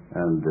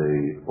 And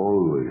they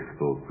always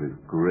spoke with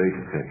great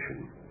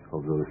affection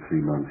of those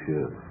 3 months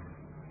here.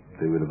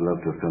 They would have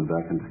loved to have come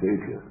back and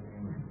stayed here.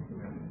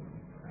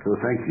 So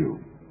thank you.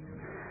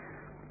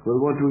 Well,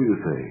 what do you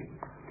say?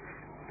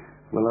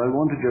 Well, I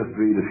want to just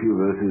read a few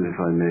verses, if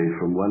I may,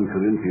 from 1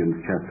 Corinthians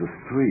chapter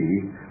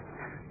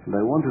 3. And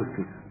I want us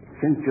to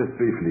think just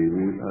briefly.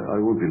 I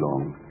won't be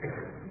long,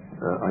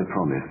 I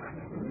promise,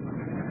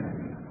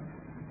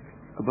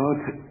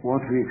 about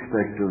what we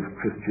expect of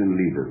Christian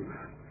leaders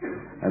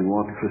and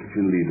what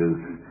Christian leaders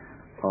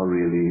are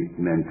really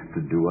meant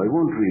to do. I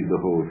won't read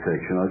the whole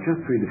section. I'll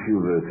just read a few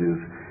verses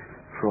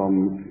from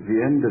the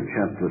end of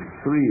chapter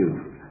 3 of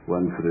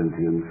 1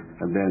 Corinthians,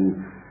 and then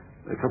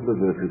a couple of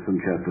verses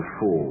from chapter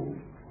 4.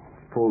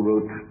 Paul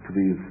wrote to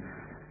these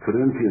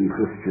Corinthian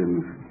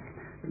Christians,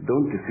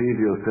 "Don't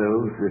deceive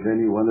yourselves. If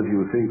any one of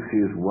you thinks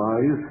he is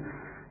wise,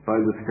 by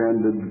the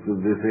standards of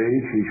this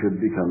age he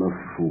should become a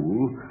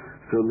fool,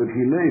 so that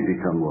he may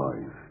become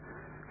wise.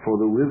 For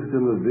the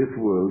wisdom of this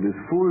world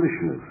is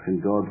foolishness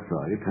in God's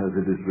sight, as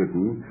it is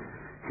written,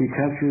 he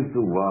catches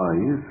the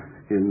wise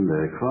in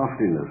their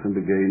craftiness. And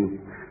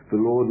again,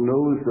 the Lord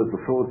knows that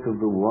the thoughts of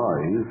the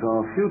wise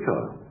are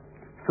futile.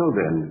 So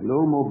then,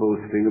 no more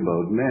boasting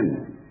about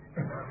men.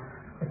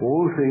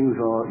 All things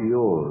are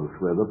yours,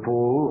 whether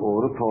Paul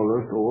or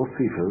Apollos or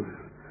Cephas,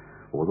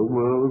 or the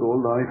world or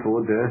life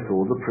or death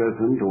or the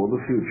present or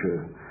the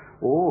future.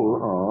 All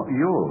are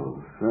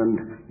yours,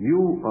 and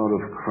you are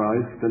of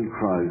Christ, and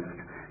Christ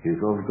is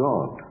of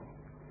God.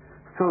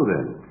 So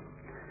then,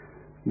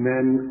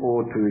 men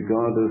ought to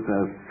regard us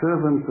as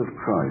servants of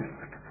Christ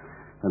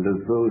and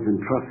as those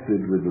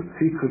entrusted with the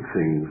secret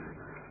things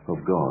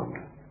of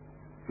God."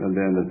 And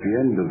then at the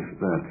end of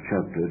that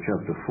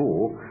chapter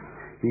 4,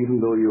 "Even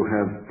though you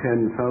have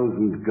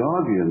 10,000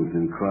 guardians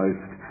in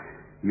Christ,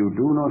 you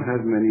do not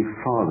have many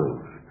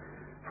fathers.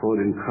 For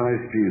in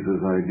Christ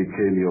Jesus I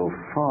became your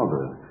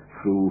father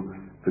through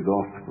the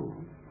gospel."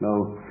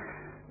 Now,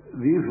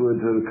 these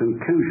words are a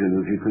conclusion,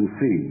 as you can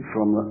see,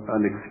 from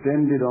an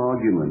extended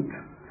argument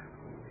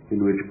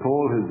in which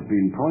Paul has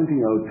been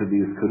pointing out to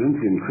these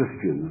Corinthian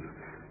Christians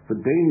the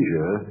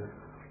danger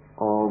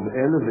of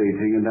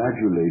elevating and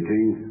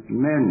adulating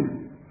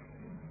men.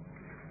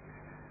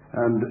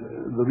 And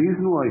the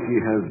reason why he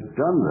has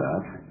done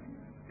that,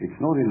 it's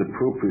not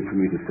inappropriate for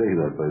me to say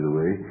that, by the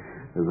way,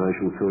 as I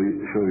shall show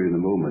you in a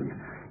moment,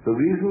 The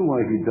reason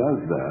why he does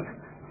that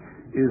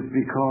is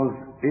because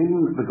in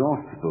the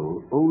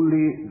gospel,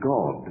 only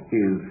God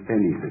is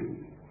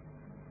anything.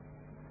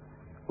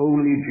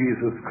 Only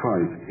Jesus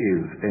Christ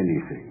is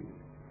anything.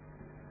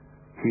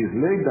 He's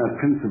laid that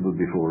principle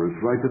before us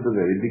right at the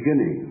very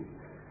beginning.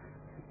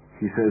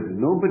 He says,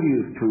 nobody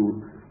is to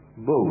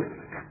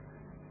boast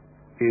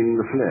in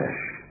the flesh.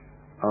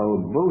 Our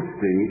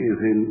boasting is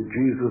in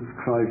Jesus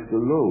Christ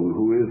alone,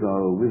 who is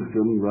our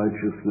wisdom,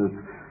 righteousness,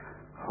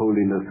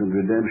 holiness, and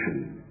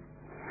redemption.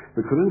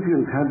 The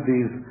Corinthians had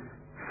these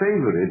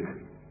favorite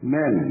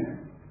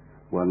men.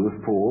 One was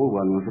Paul,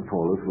 one was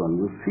Apollos, one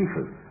was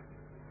Cephas.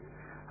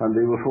 And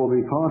they were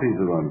forming parties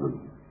around them.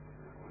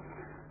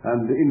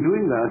 And in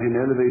doing that, in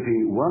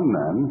elevating one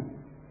man,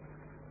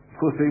 of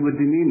course they were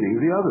demeaning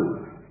the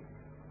others.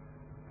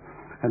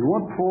 And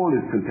what Paul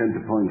is content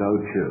to point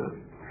out here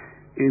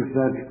is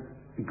that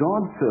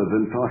God's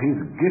servants are his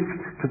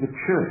gift to the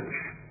church.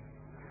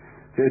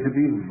 They're to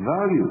be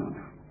valued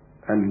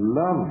and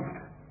loved.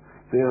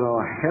 They are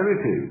our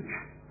heritage.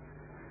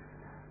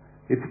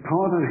 It's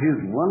part of his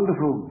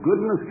wonderful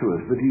goodness to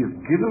us that he's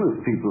given us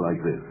people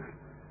like this.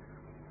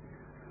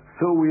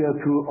 So we are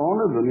to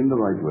honor them in the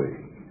right way.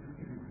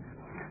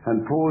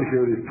 And Paul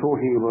here is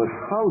talking about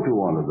how to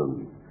honor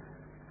them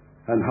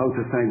and how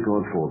to thank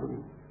God for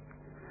them.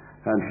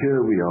 And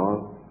here we are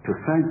to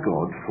thank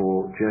God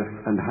for Jeff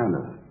and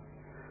Hannah.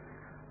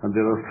 And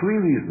there are 3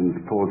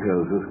 reasons, Paul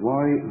tells us,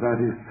 why that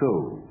is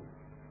so.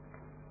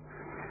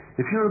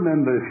 If you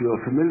remember, if you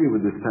are familiar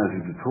with this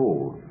passage at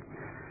all,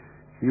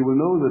 you will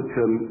know that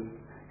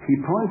he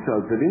points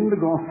out that in the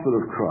gospel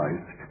of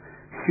Christ,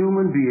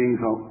 human beings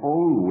are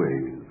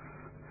always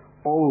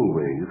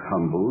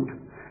humbled,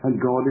 and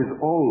God is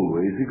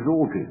always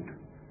exalted.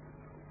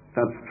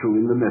 That's true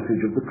in the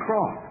message of the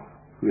cross,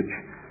 which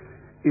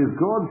is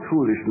God's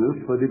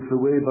foolishness, but it's the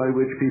way by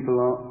which people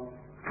are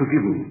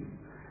forgiven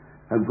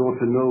and brought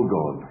to know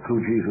God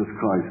through Jesus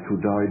Christ,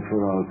 who died for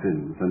our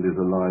sins and is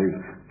alive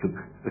to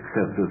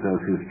accept us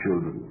as his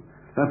children.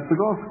 That's the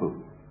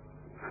gospel.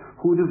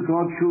 Who does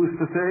God choose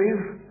to save?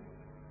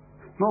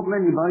 Not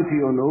many mighty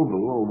or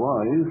noble or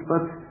wise,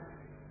 but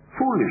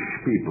foolish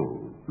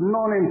people,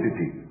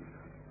 non-entities.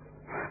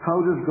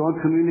 How does God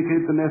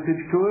communicate the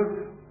message to us?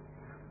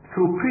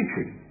 Through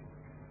preaching.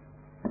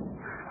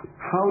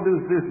 How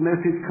does this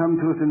message come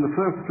to us in the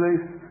first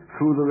place?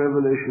 Through the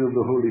revelation of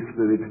the Holy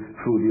Spirit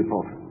through the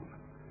apostles.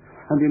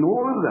 And in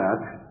all of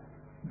that,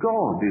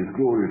 God is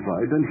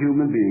glorified and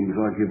human beings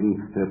are given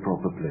their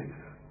proper place.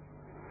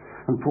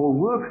 And Paul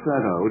works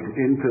that out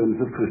in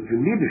terms of Christian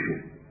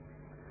leadership.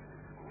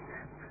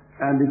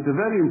 And it's a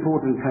very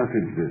important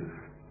passage, this,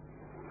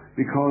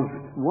 because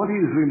what he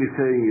is really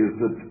saying is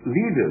that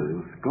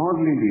leaders,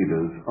 godly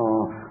leaders,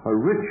 are a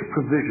rich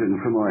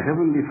provision from our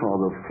Heavenly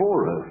Father for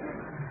us,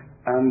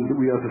 and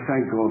we are to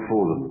thank God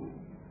for them.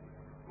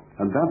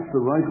 And that's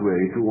the right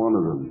way to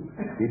honor them.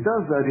 He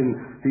does that in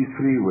these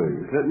 3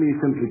 ways. Let me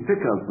simply pick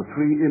out the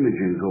 3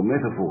 images or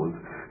metaphors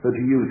that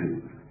he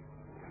uses.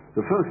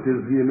 The first is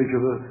the image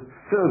of a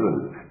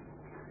servant.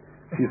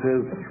 He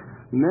says,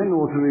 men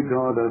ought to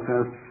regard us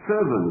as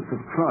servants of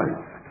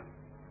Christ.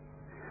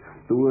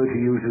 The word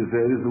he uses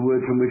there is the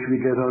word from which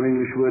we get our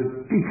English word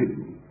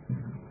deacon.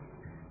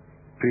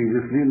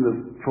 Previously, in the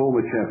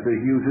former chapter,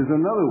 he uses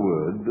another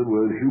word, the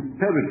word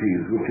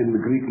huperites, which in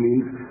the Greek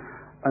means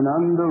an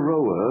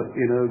under-rower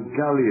in a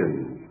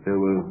galleon. There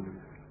were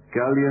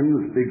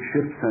galleons, big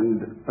ships, and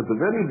at the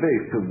very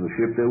base of the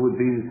ship there would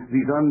be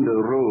these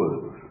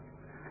under-rowers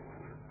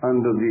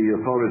under the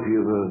authority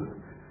of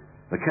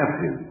a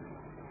captain.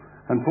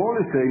 And Paul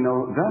is saying,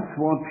 now that's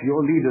what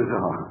your leaders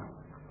are.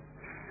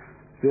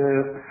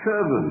 They're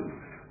servants.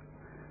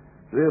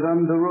 They're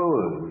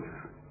under-rowers.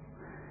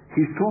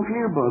 He's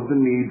talking about the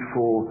need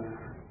for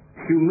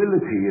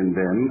humility in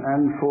them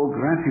and for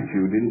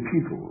gratitude in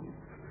people.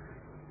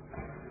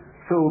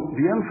 So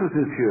the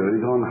emphasis here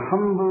is on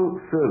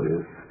humble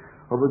service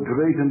of a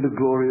great and a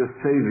glorious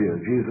Savior,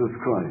 Jesus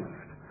Christ.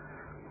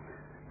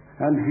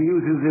 And he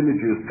uses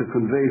images to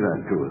convey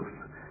that to us.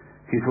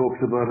 He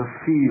talks about a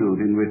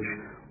field in which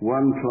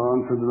one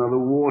plants and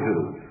another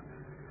waters.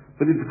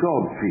 But it's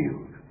God's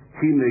field.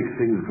 He makes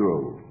things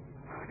grow.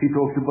 He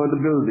talks about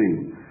a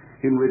building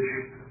in which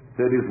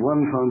there is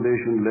one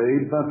foundation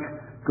laid, but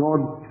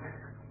God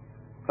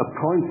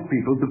appoints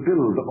people to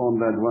build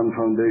on that one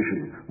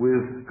foundation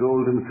with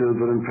gold and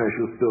silver and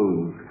precious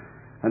stones.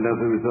 And as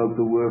a result,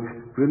 the work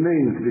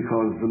remains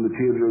because the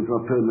materials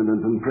are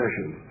permanent and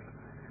precious.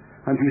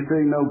 And he's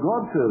saying, now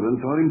God's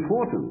servants are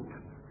important.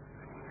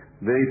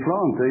 They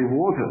plant, they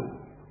water,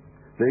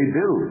 they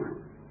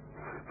build.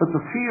 But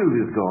the field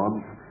is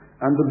God's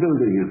and the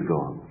building is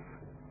God's.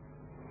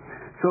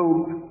 So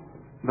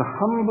the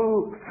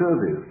humble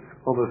service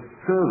of a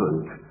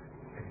servant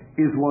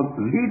is what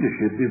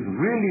leadership is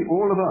really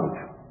all about.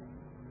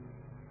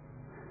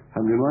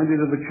 I'm reminded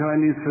of a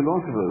Chinese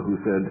philosopher who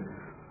said,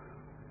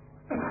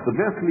 the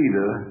best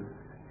leader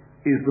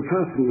is the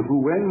person who,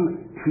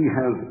 when he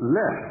has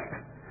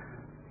left,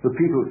 the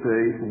people say,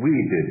 we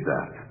did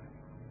that.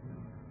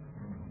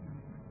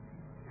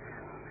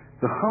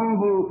 the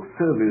humble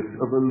service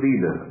of a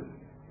leader.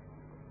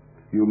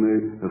 You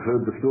may have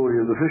heard the story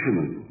of the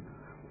fisherman.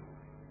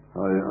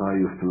 I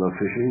used to love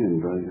fishing,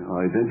 and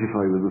I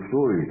identify with the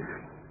story.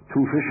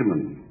 Two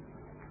fishermen.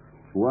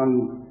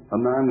 One, a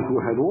man who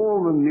had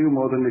all the new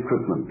modern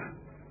equipment,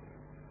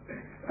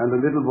 and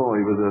a little boy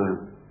with a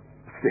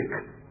stick,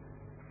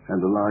 and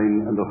a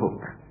line and a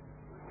hook.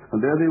 And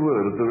there they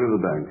were at the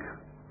riverbank.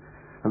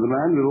 And the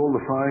man with all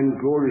the fine,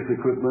 glorious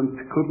equipment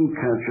couldn't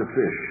catch a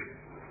fish.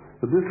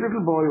 But this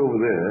little boy over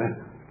there,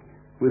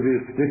 with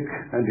his stick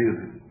and his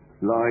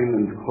line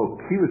and hook,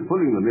 he was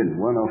pulling them in,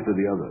 one after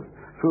the other.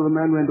 So the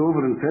man went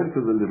over and said to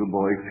the little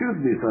boy, "Excuse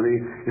me, sonny,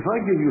 if I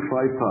give you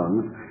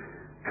 £5,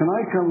 can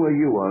I come where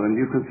you are and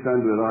you can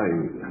stand where I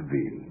have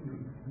been?"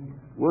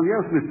 "Well,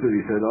 yes, mister,"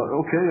 he said.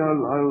 "Okay,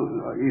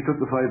 he took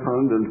the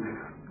 £5, and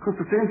of course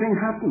the same thing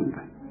happened.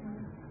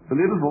 The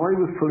little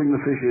boy was pulling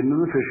the fish in,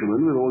 and the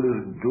fisherman, with all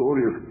his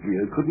glorious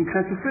gear, couldn't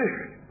catch a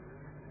fish.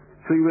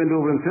 So he went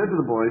over and said to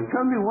the boy,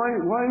 "Tell me, why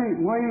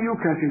are you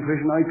catching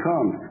fish and I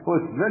can't?" "Oh,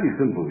 it's very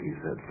simple," he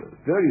said, "sir.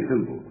 Very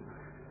simple.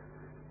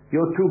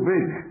 You're too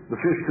big. The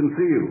fish can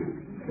see you."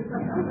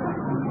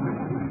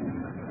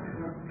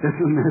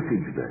 There's a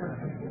message there.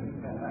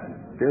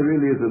 There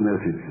really is a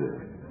message there.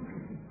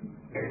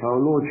 Our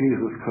Lord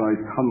Jesus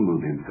Christ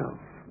humbled himself.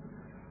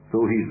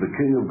 Though he's the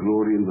King of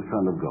glory and the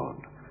Son of God,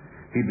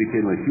 he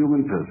became a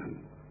human person.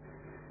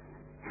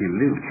 He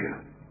lived here.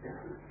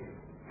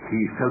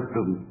 He felt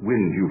the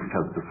wind you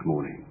felt this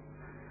morning,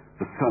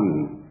 the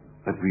sun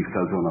that we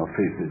felt on our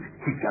faces.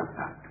 He felt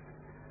that.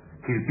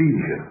 He's been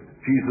here.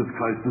 Jesus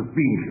Christ has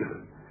been here.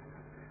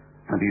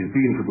 And he's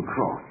been to the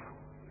cross.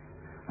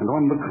 And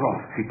on the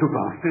cross, he took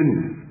our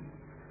sins,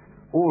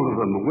 all of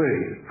them away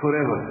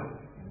forever.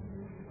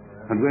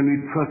 And when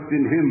we trust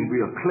in him, we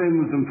are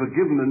cleansed and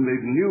forgiven and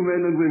made new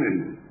men and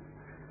women.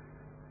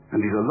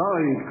 And he's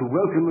alive to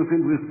welcome us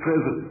into his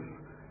presence.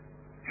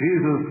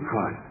 Jesus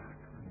Christ.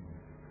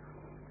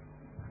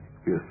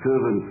 We are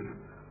servants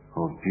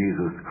of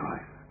Jesus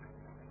Christ.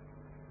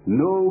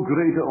 No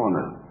greater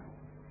honor,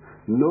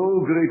 no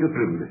greater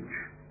privilege.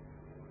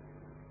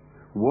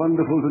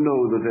 Wonderful to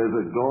know that there's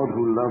a God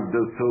who loved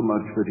us so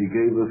much that he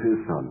gave us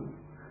his Son,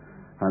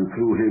 and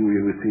through him we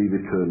receive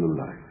eternal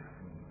life.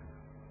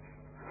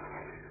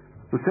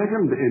 The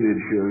second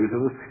image here is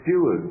of a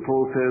steward.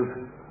 Paul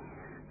says,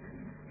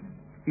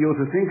 you're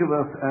to think of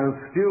us as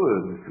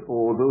stewards,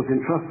 or those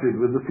entrusted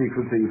with the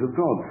secret things of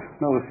God.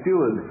 Now, a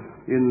steward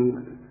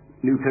in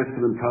New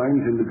Testament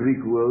times, in the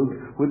Greek world,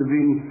 would have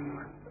been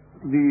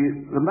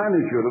the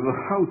manager of a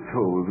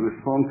household,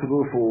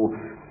 responsible for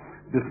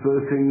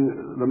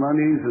dispersing the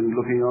monies and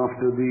looking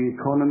after the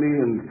economy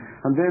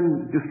and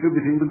then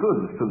distributing the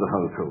goods to the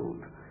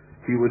household.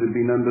 He would have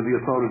been under the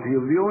authority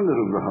of the owner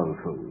of the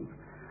household.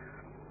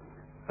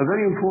 A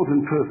very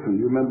important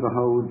person. You remember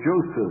how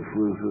Joseph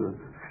was a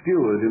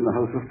steward in the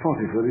house of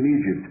Potiphar in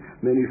Egypt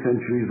many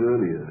centuries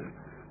earlier.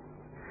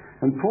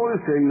 And Paul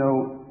is saying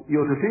now,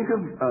 you're to think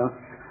of us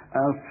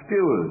as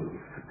stewards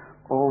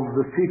of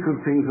the secret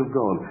things of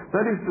God.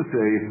 That is to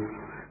say,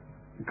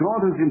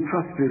 God has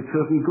entrusted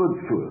certain goods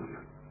to us.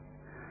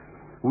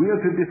 We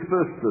are to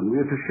disperse them, we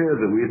are to share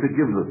them, we are to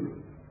give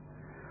them.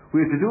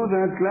 We are to do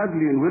that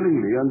gladly and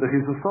willingly under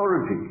his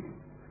authority.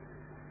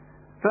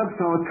 That's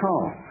our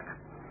task.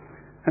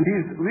 And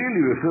he's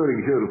really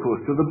referring here, of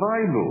course, to the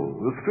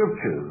Bible, the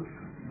Scriptures,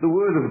 the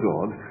Word of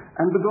God,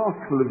 and the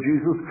Gospel of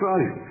Jesus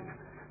Christ.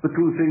 The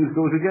two things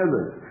go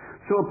together.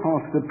 So a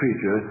pastor,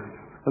 preacher,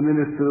 a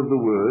minister of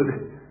the Word,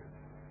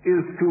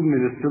 is to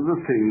minister the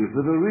things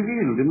that are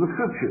revealed in the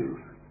Scriptures.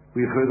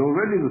 We've heard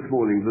already this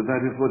morning that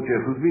that is what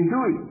Jeff has been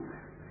doing.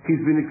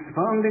 He's been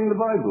expounding the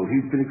Bible.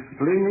 He's been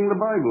explaining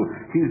the Bible.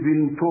 He's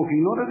been talking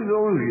not of his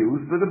own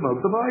views, but about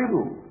the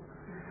Bible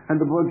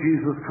and about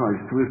Jesus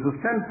Christ, who is the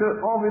center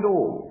of it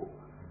all.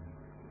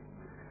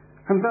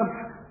 And that's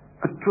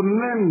a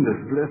tremendous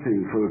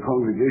blessing for a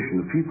congregation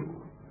of people.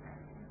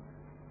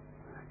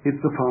 It's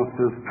the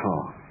pastor's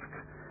task.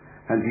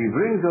 And he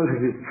brings out of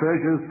his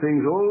treasures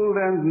things old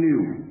and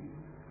new.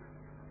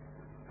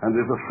 And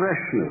there's a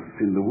freshness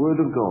in the Word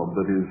of God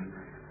that is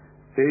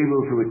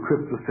able to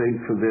equip the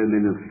saints for their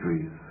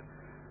ministries.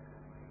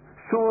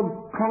 So a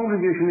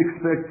congregation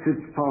expects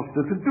its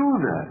pastor to do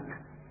that.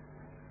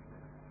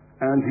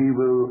 And he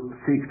will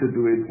seek to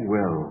do it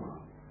well.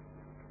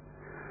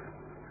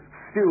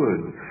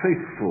 Stewards,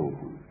 faithful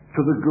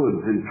to the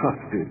goods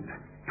entrusted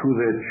to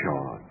their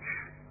charge.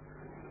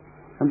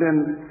 And then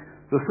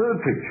the third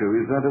picture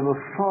is that of a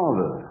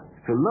father.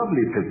 It's a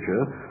lovely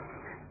picture,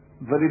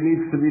 but it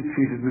needs to be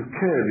treated with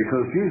care,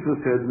 because Jesus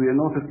said we are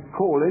not to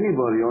call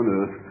anybody on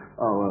earth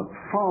our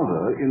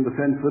Father in the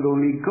sense that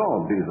only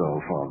God is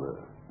our Father.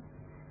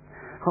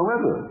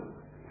 However,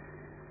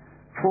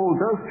 Paul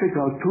does pick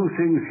out two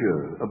things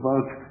here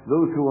about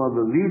those who are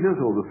the leaders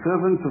or the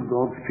servants of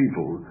God's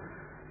people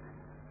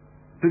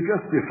to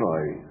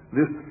justify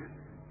this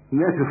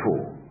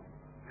metaphor.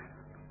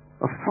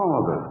 A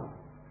father.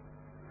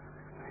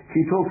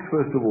 He talks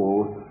first of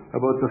all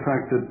about the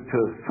fact that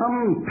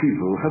some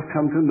people have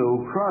come to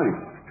know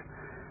Christ,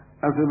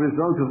 as a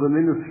result of the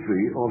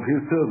ministry of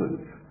his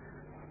servants.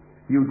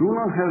 You do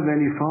not have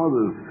many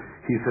fathers,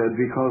 he said,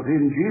 because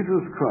in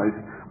Jesus Christ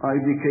I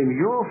became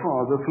your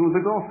father through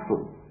the gospel.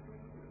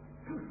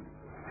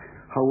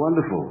 How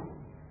wonderful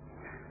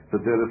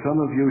that there are some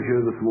of you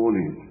here this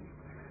morning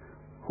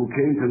who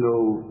came to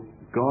know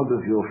God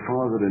as your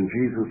Father and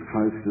Jesus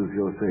Christ as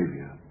your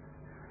Savior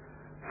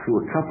through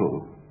a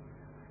couple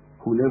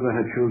who never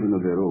had children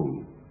of their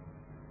own.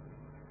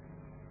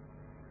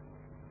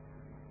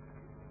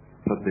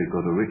 But they've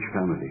got a rich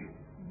family.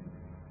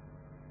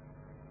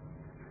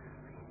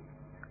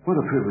 What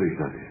a privilege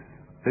that is.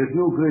 There's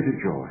no greater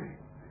joy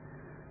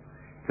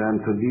than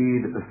to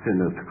lead a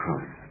sinner to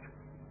Christ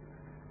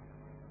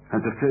and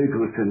to say to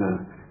a sinner,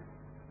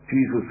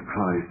 Jesus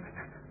Christ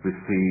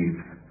receives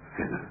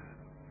sinners.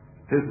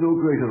 There's no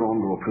greater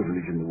honor or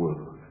privilege in the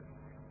world.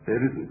 There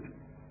isn't.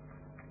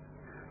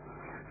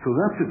 So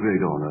that's a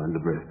great honor and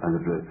a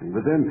blessing.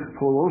 But then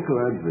Paul also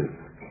adds this.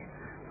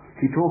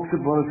 He talks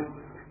about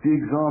the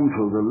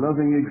example, the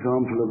loving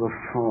example of a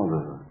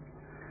father.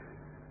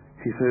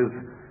 He says,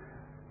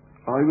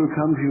 I will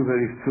come to you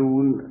very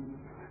soon,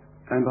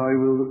 and I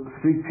will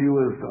speak to you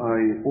as I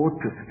ought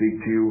to speak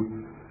to you,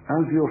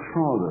 as your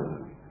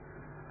father.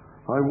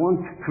 I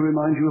want to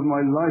remind you of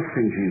my life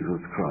in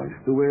Jesus Christ,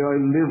 the way I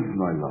lived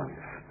my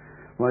life,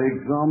 my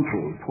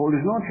example. Paul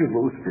is not here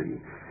boasting.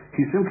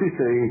 He's simply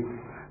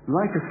saying,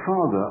 like a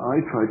father,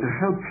 I try to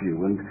help you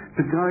and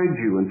to guide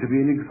you and to be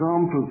an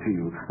example to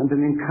you and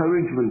an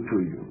encouragement to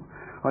you.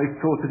 I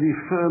sought to be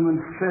firm and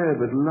fair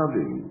but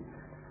loving.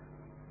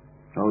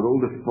 Our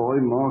oldest boy,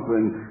 Mark,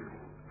 when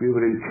we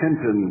were in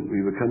Crendon,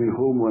 we were coming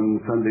home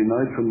one Sunday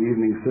night from the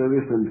evening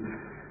service, and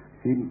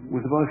he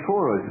was about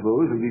 4, I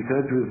suppose, and he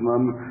said to his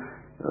mum,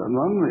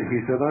 Mum, he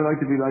said, I'd like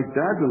to be like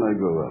Dad when I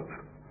grow up.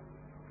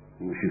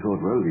 And she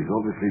thought, well, he's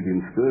obviously been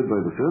stirred by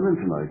the sermon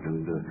tonight,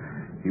 and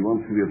he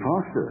wants to be a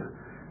pastor.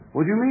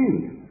 What do you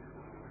mean?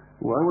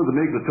 Well, I want to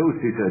make the toast,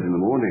 he said, in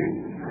the morning.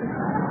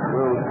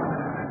 Well,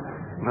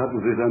 that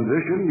was his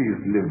ambition.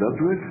 He's lived up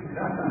to it.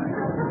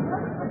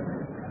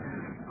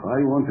 I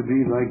want to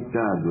be like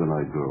Dad when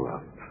I grow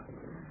up.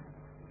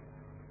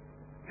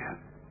 Yeah.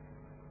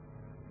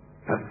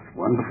 That's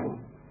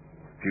wonderful.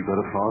 If you've got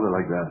a father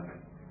like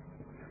that.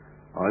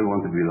 I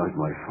want to be like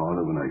my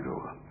father when I grow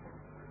up.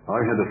 I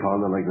had a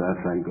father like that,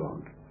 thank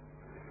God.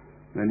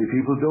 Many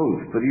people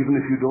don't, but even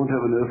if you don't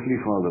have an earthly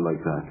father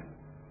like that,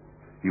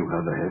 you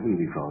have a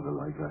heavenly Father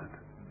like that.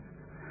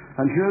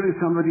 And here is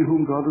somebody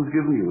whom God has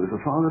given you as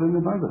a father and a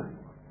mother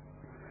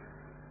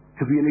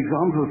to be an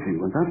example to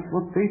you, and that's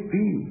what they've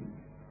been.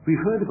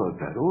 We've heard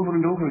about that over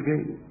and over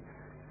again.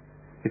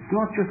 It's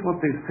not just what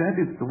they've said,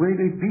 it's the way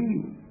they've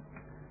been.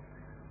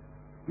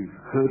 We've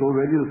heard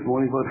already this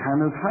morning about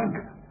Hannah's hug.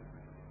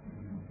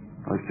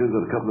 I've still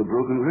got a couple of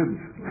broken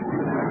ribs.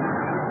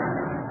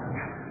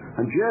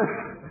 And Jeff,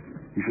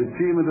 you should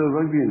see him at the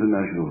Rugby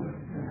International.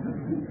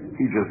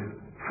 He just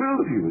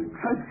thrills you,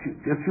 excites you,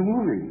 gets you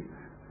moving.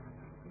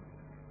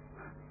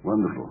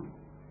 Wonderful.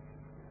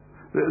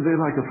 They're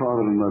like a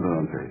father and mother,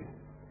 aren't they?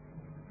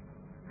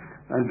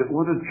 And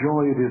what a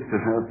joy it is to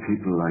have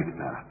people like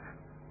that.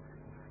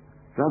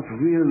 That's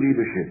real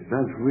leadership.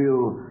 That's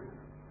real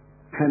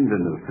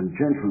tenderness and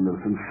gentleness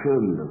and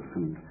firmness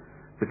and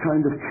the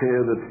kind of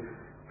care that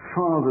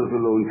fathers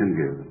alone can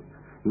give.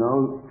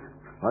 Now,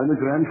 I'm a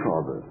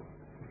grandfather,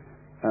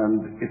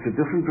 and it's a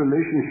different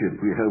relationship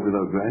we have with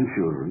our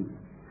grandchildren.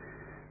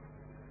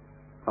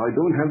 I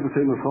don't have the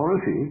same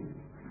authority.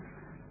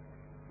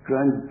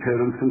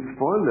 Grandparents can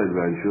spoil their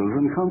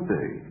grandchildren, can't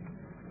they?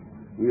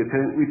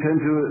 We tend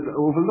to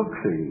overlook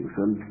things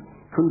and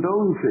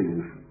condone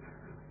things.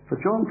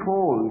 But John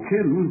Paul and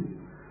Kim,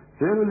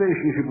 their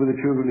relationship with the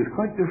children is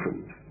quite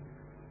different.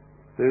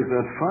 There's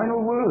that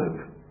final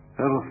word,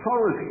 that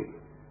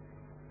authority.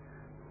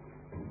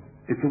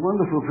 It's a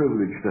wonderful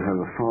privilege to have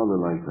a father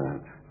like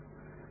that.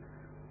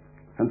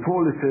 And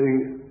Paul is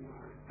saying,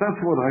 that's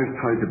what I've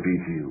tried to be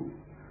to you.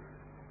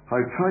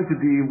 I've tried to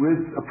be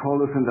with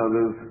Apollos and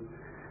others.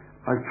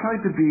 I've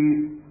tried to be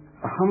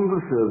a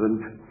humble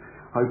servant.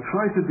 I've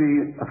tried to be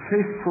a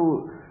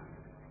faithful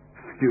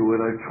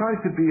steward. I've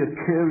tried to be a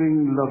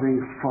caring,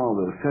 loving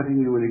father, setting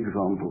you an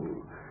example.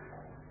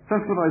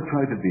 That's what I've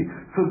tried to be.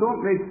 So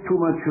don't make too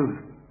much of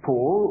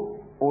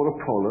Paul or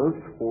Apollos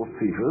or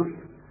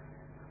Cephas.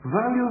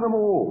 Value them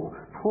all.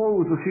 Paul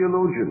was a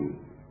theologian.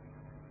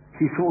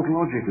 He thought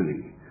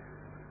logically.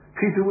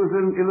 Peter was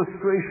an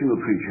illustrational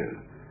preacher.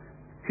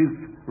 His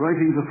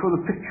writings are full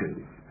of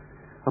pictures.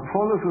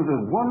 Apollos was a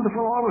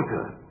wonderful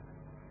orator.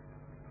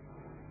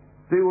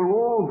 They were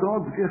all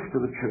God's gift to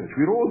the church.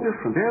 We're all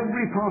different.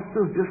 Every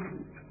pastor is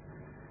different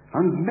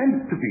and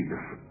meant to be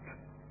different.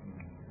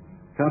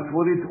 That's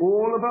what it's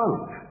all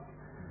about.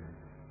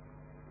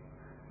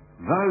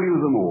 Value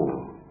them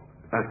all.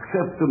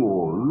 Accept them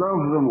all.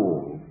 Love them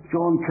all.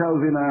 John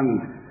Calvin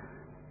and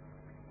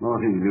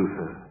Martin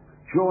Luther.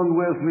 John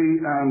Wesley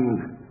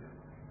and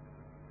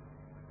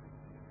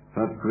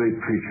that great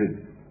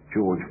preacher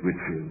George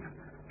Whitefield.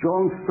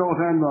 John Stott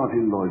and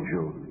Martin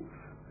Lloyd-Jones.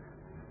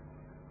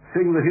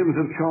 Sing the hymns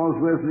of Charles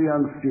Wesley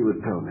and Stuart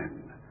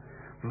Townend.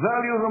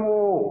 Value them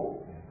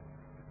all.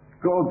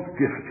 God's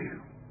gift to you.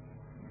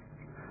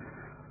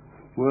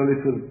 Well,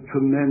 it's a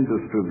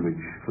tremendous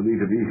privilege for me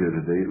to be here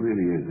today. It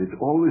really is. It's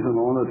always an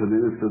honor to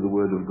minister the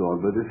Word of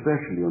God, but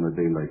especially on a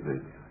day like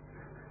this.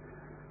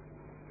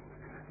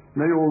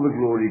 May all the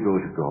glory go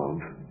to God.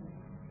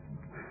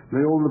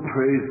 May all the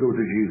praise go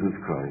to Jesus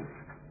Christ.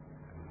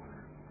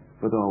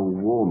 But our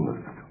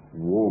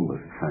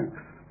warmest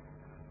thanks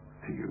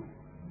to you.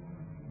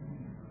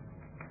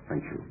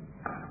 Thank you.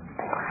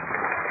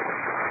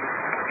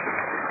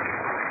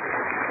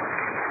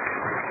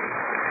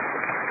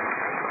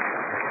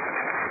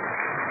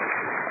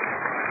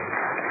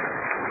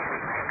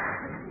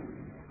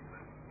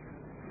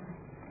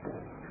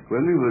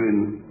 When we were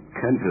in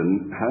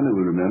Crendon, Hannah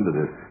will remember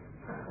this,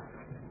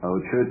 our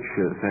church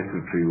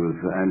secretary was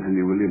Anthony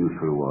Williams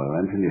for a while.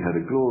 Anthony had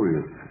a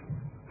glorious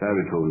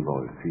baritone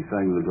voice. He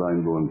sang with the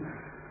Glyndebourne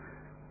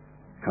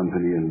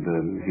Company, and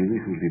he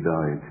recently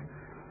died.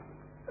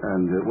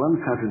 And one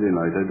Saturday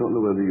night, I don't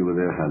know whether you were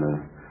there, Hannah,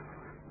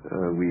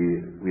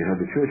 we had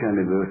the church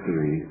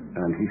anniversary,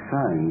 and he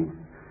sang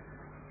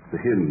the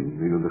hymn,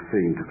 the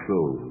thing to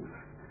close.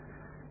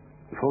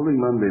 The following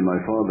Monday, my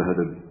father had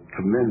a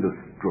tremendous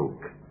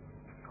stroke.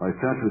 I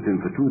sat with him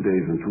for 2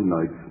 days and 2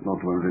 nights, not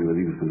wondering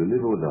whether he was going to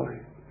live or die.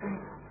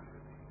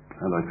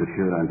 And I could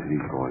hear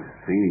Anthony's voice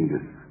singing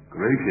this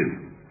great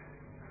hymn,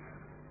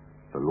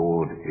 "The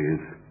Lord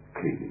is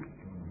King."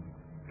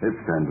 Let's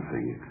stand to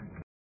sing it.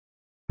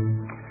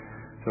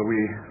 So we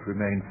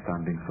remain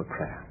standing for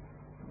prayer.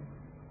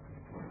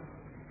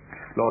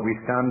 Lord, we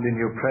stand in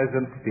your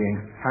presence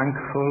being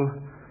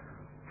thankful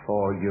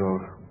for your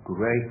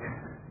great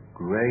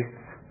grace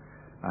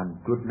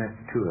and goodness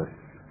to us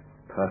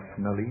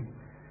personally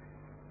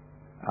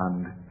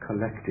and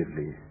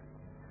collectively.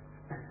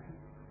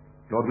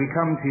 Lord, we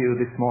come to you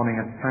this morning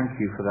and thank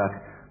you for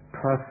that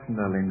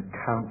personal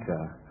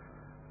encounter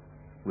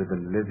with the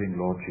living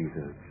Lord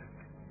Jesus.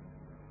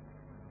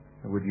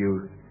 Would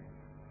you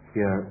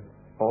hear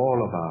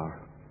all of our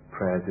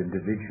prayers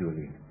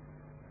individually?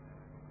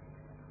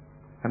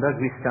 And as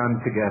we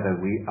stand together,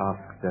 we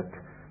ask that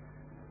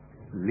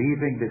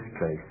leaving this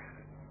place,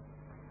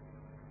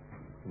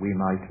 we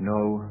might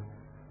know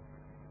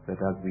that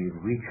as we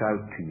reach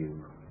out to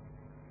you,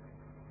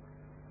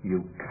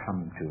 you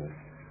come to us,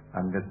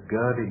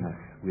 undergirding us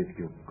with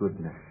your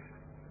goodness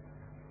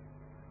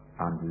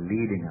and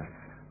leading us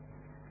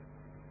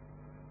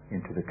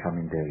into the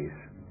coming days.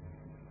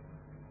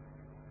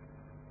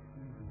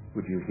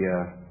 Would you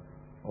hear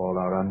all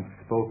our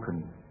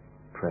unspoken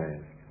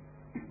prayers,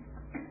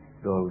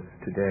 those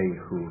today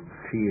who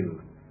feel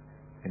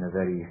in a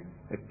very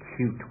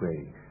acute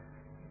way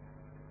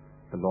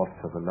the loss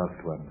of a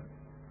loved one?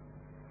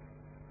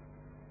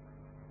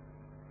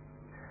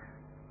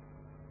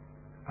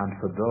 And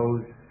for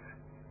those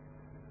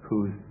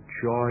whose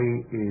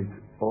joy is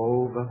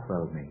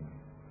overwhelming,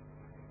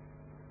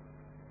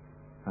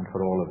 and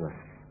for all of us,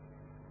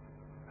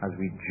 as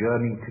we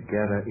journey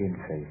together in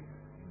faith,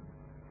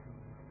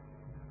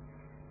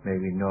 may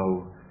we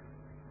know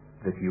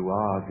that you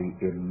are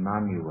the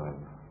Emmanuel,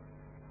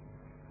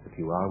 that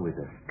you are with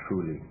us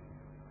truly.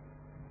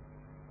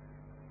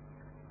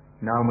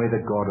 Now may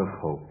the God of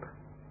hope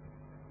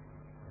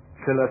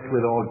fill us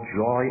with all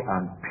joy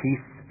and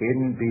peace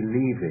in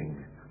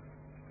believing,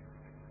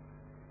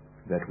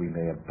 that we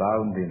may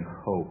abound in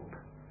hope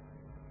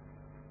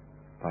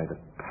by the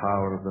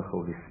power of the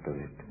Holy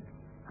Spirit.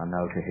 And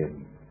now to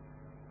him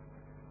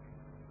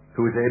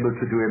who is able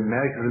to do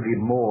immeasurably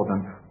more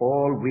than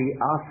all we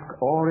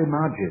ask or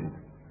imagine,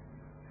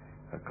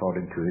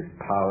 according to his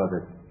power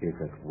that is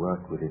at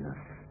work within us.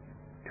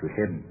 To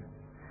him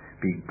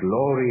be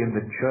glory in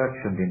the church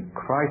and in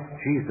Christ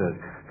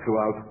Jesus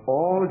throughout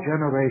all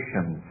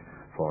generations,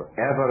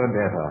 forever and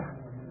ever.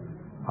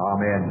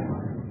 Amen.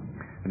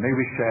 And may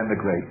we share in the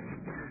grace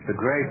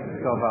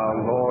of our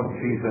Lord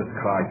Jesus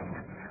Christ,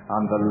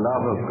 and the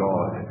love of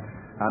God,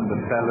 and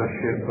the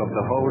fellowship of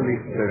the Holy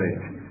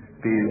Spirit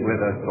be with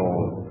us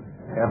all,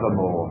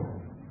 evermore.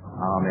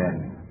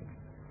 Amen.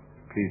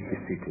 Please be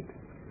seated.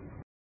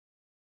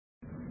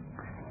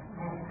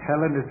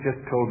 Helen has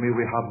just told me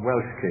we have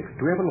Welsh cakes.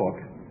 Do we have a lot?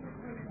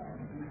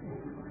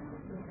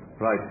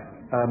 Right.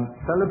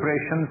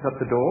 Celebrations at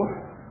the door.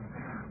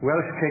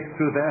 Welsh cakes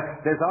through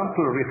there. There's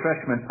ample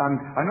refreshment. And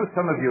I know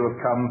some of you have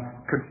come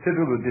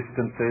considerable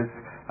distances,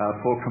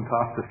 folk from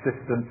past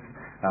assistance,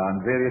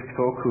 and various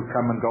folk who've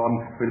come and gone.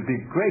 It will be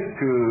great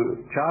to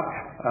chat.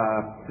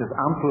 There's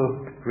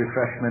ample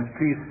refreshment.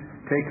 Please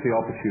take the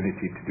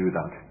opportunity to do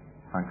that.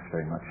 Thanks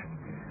very much.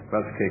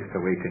 Welsh cakes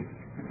are waiting.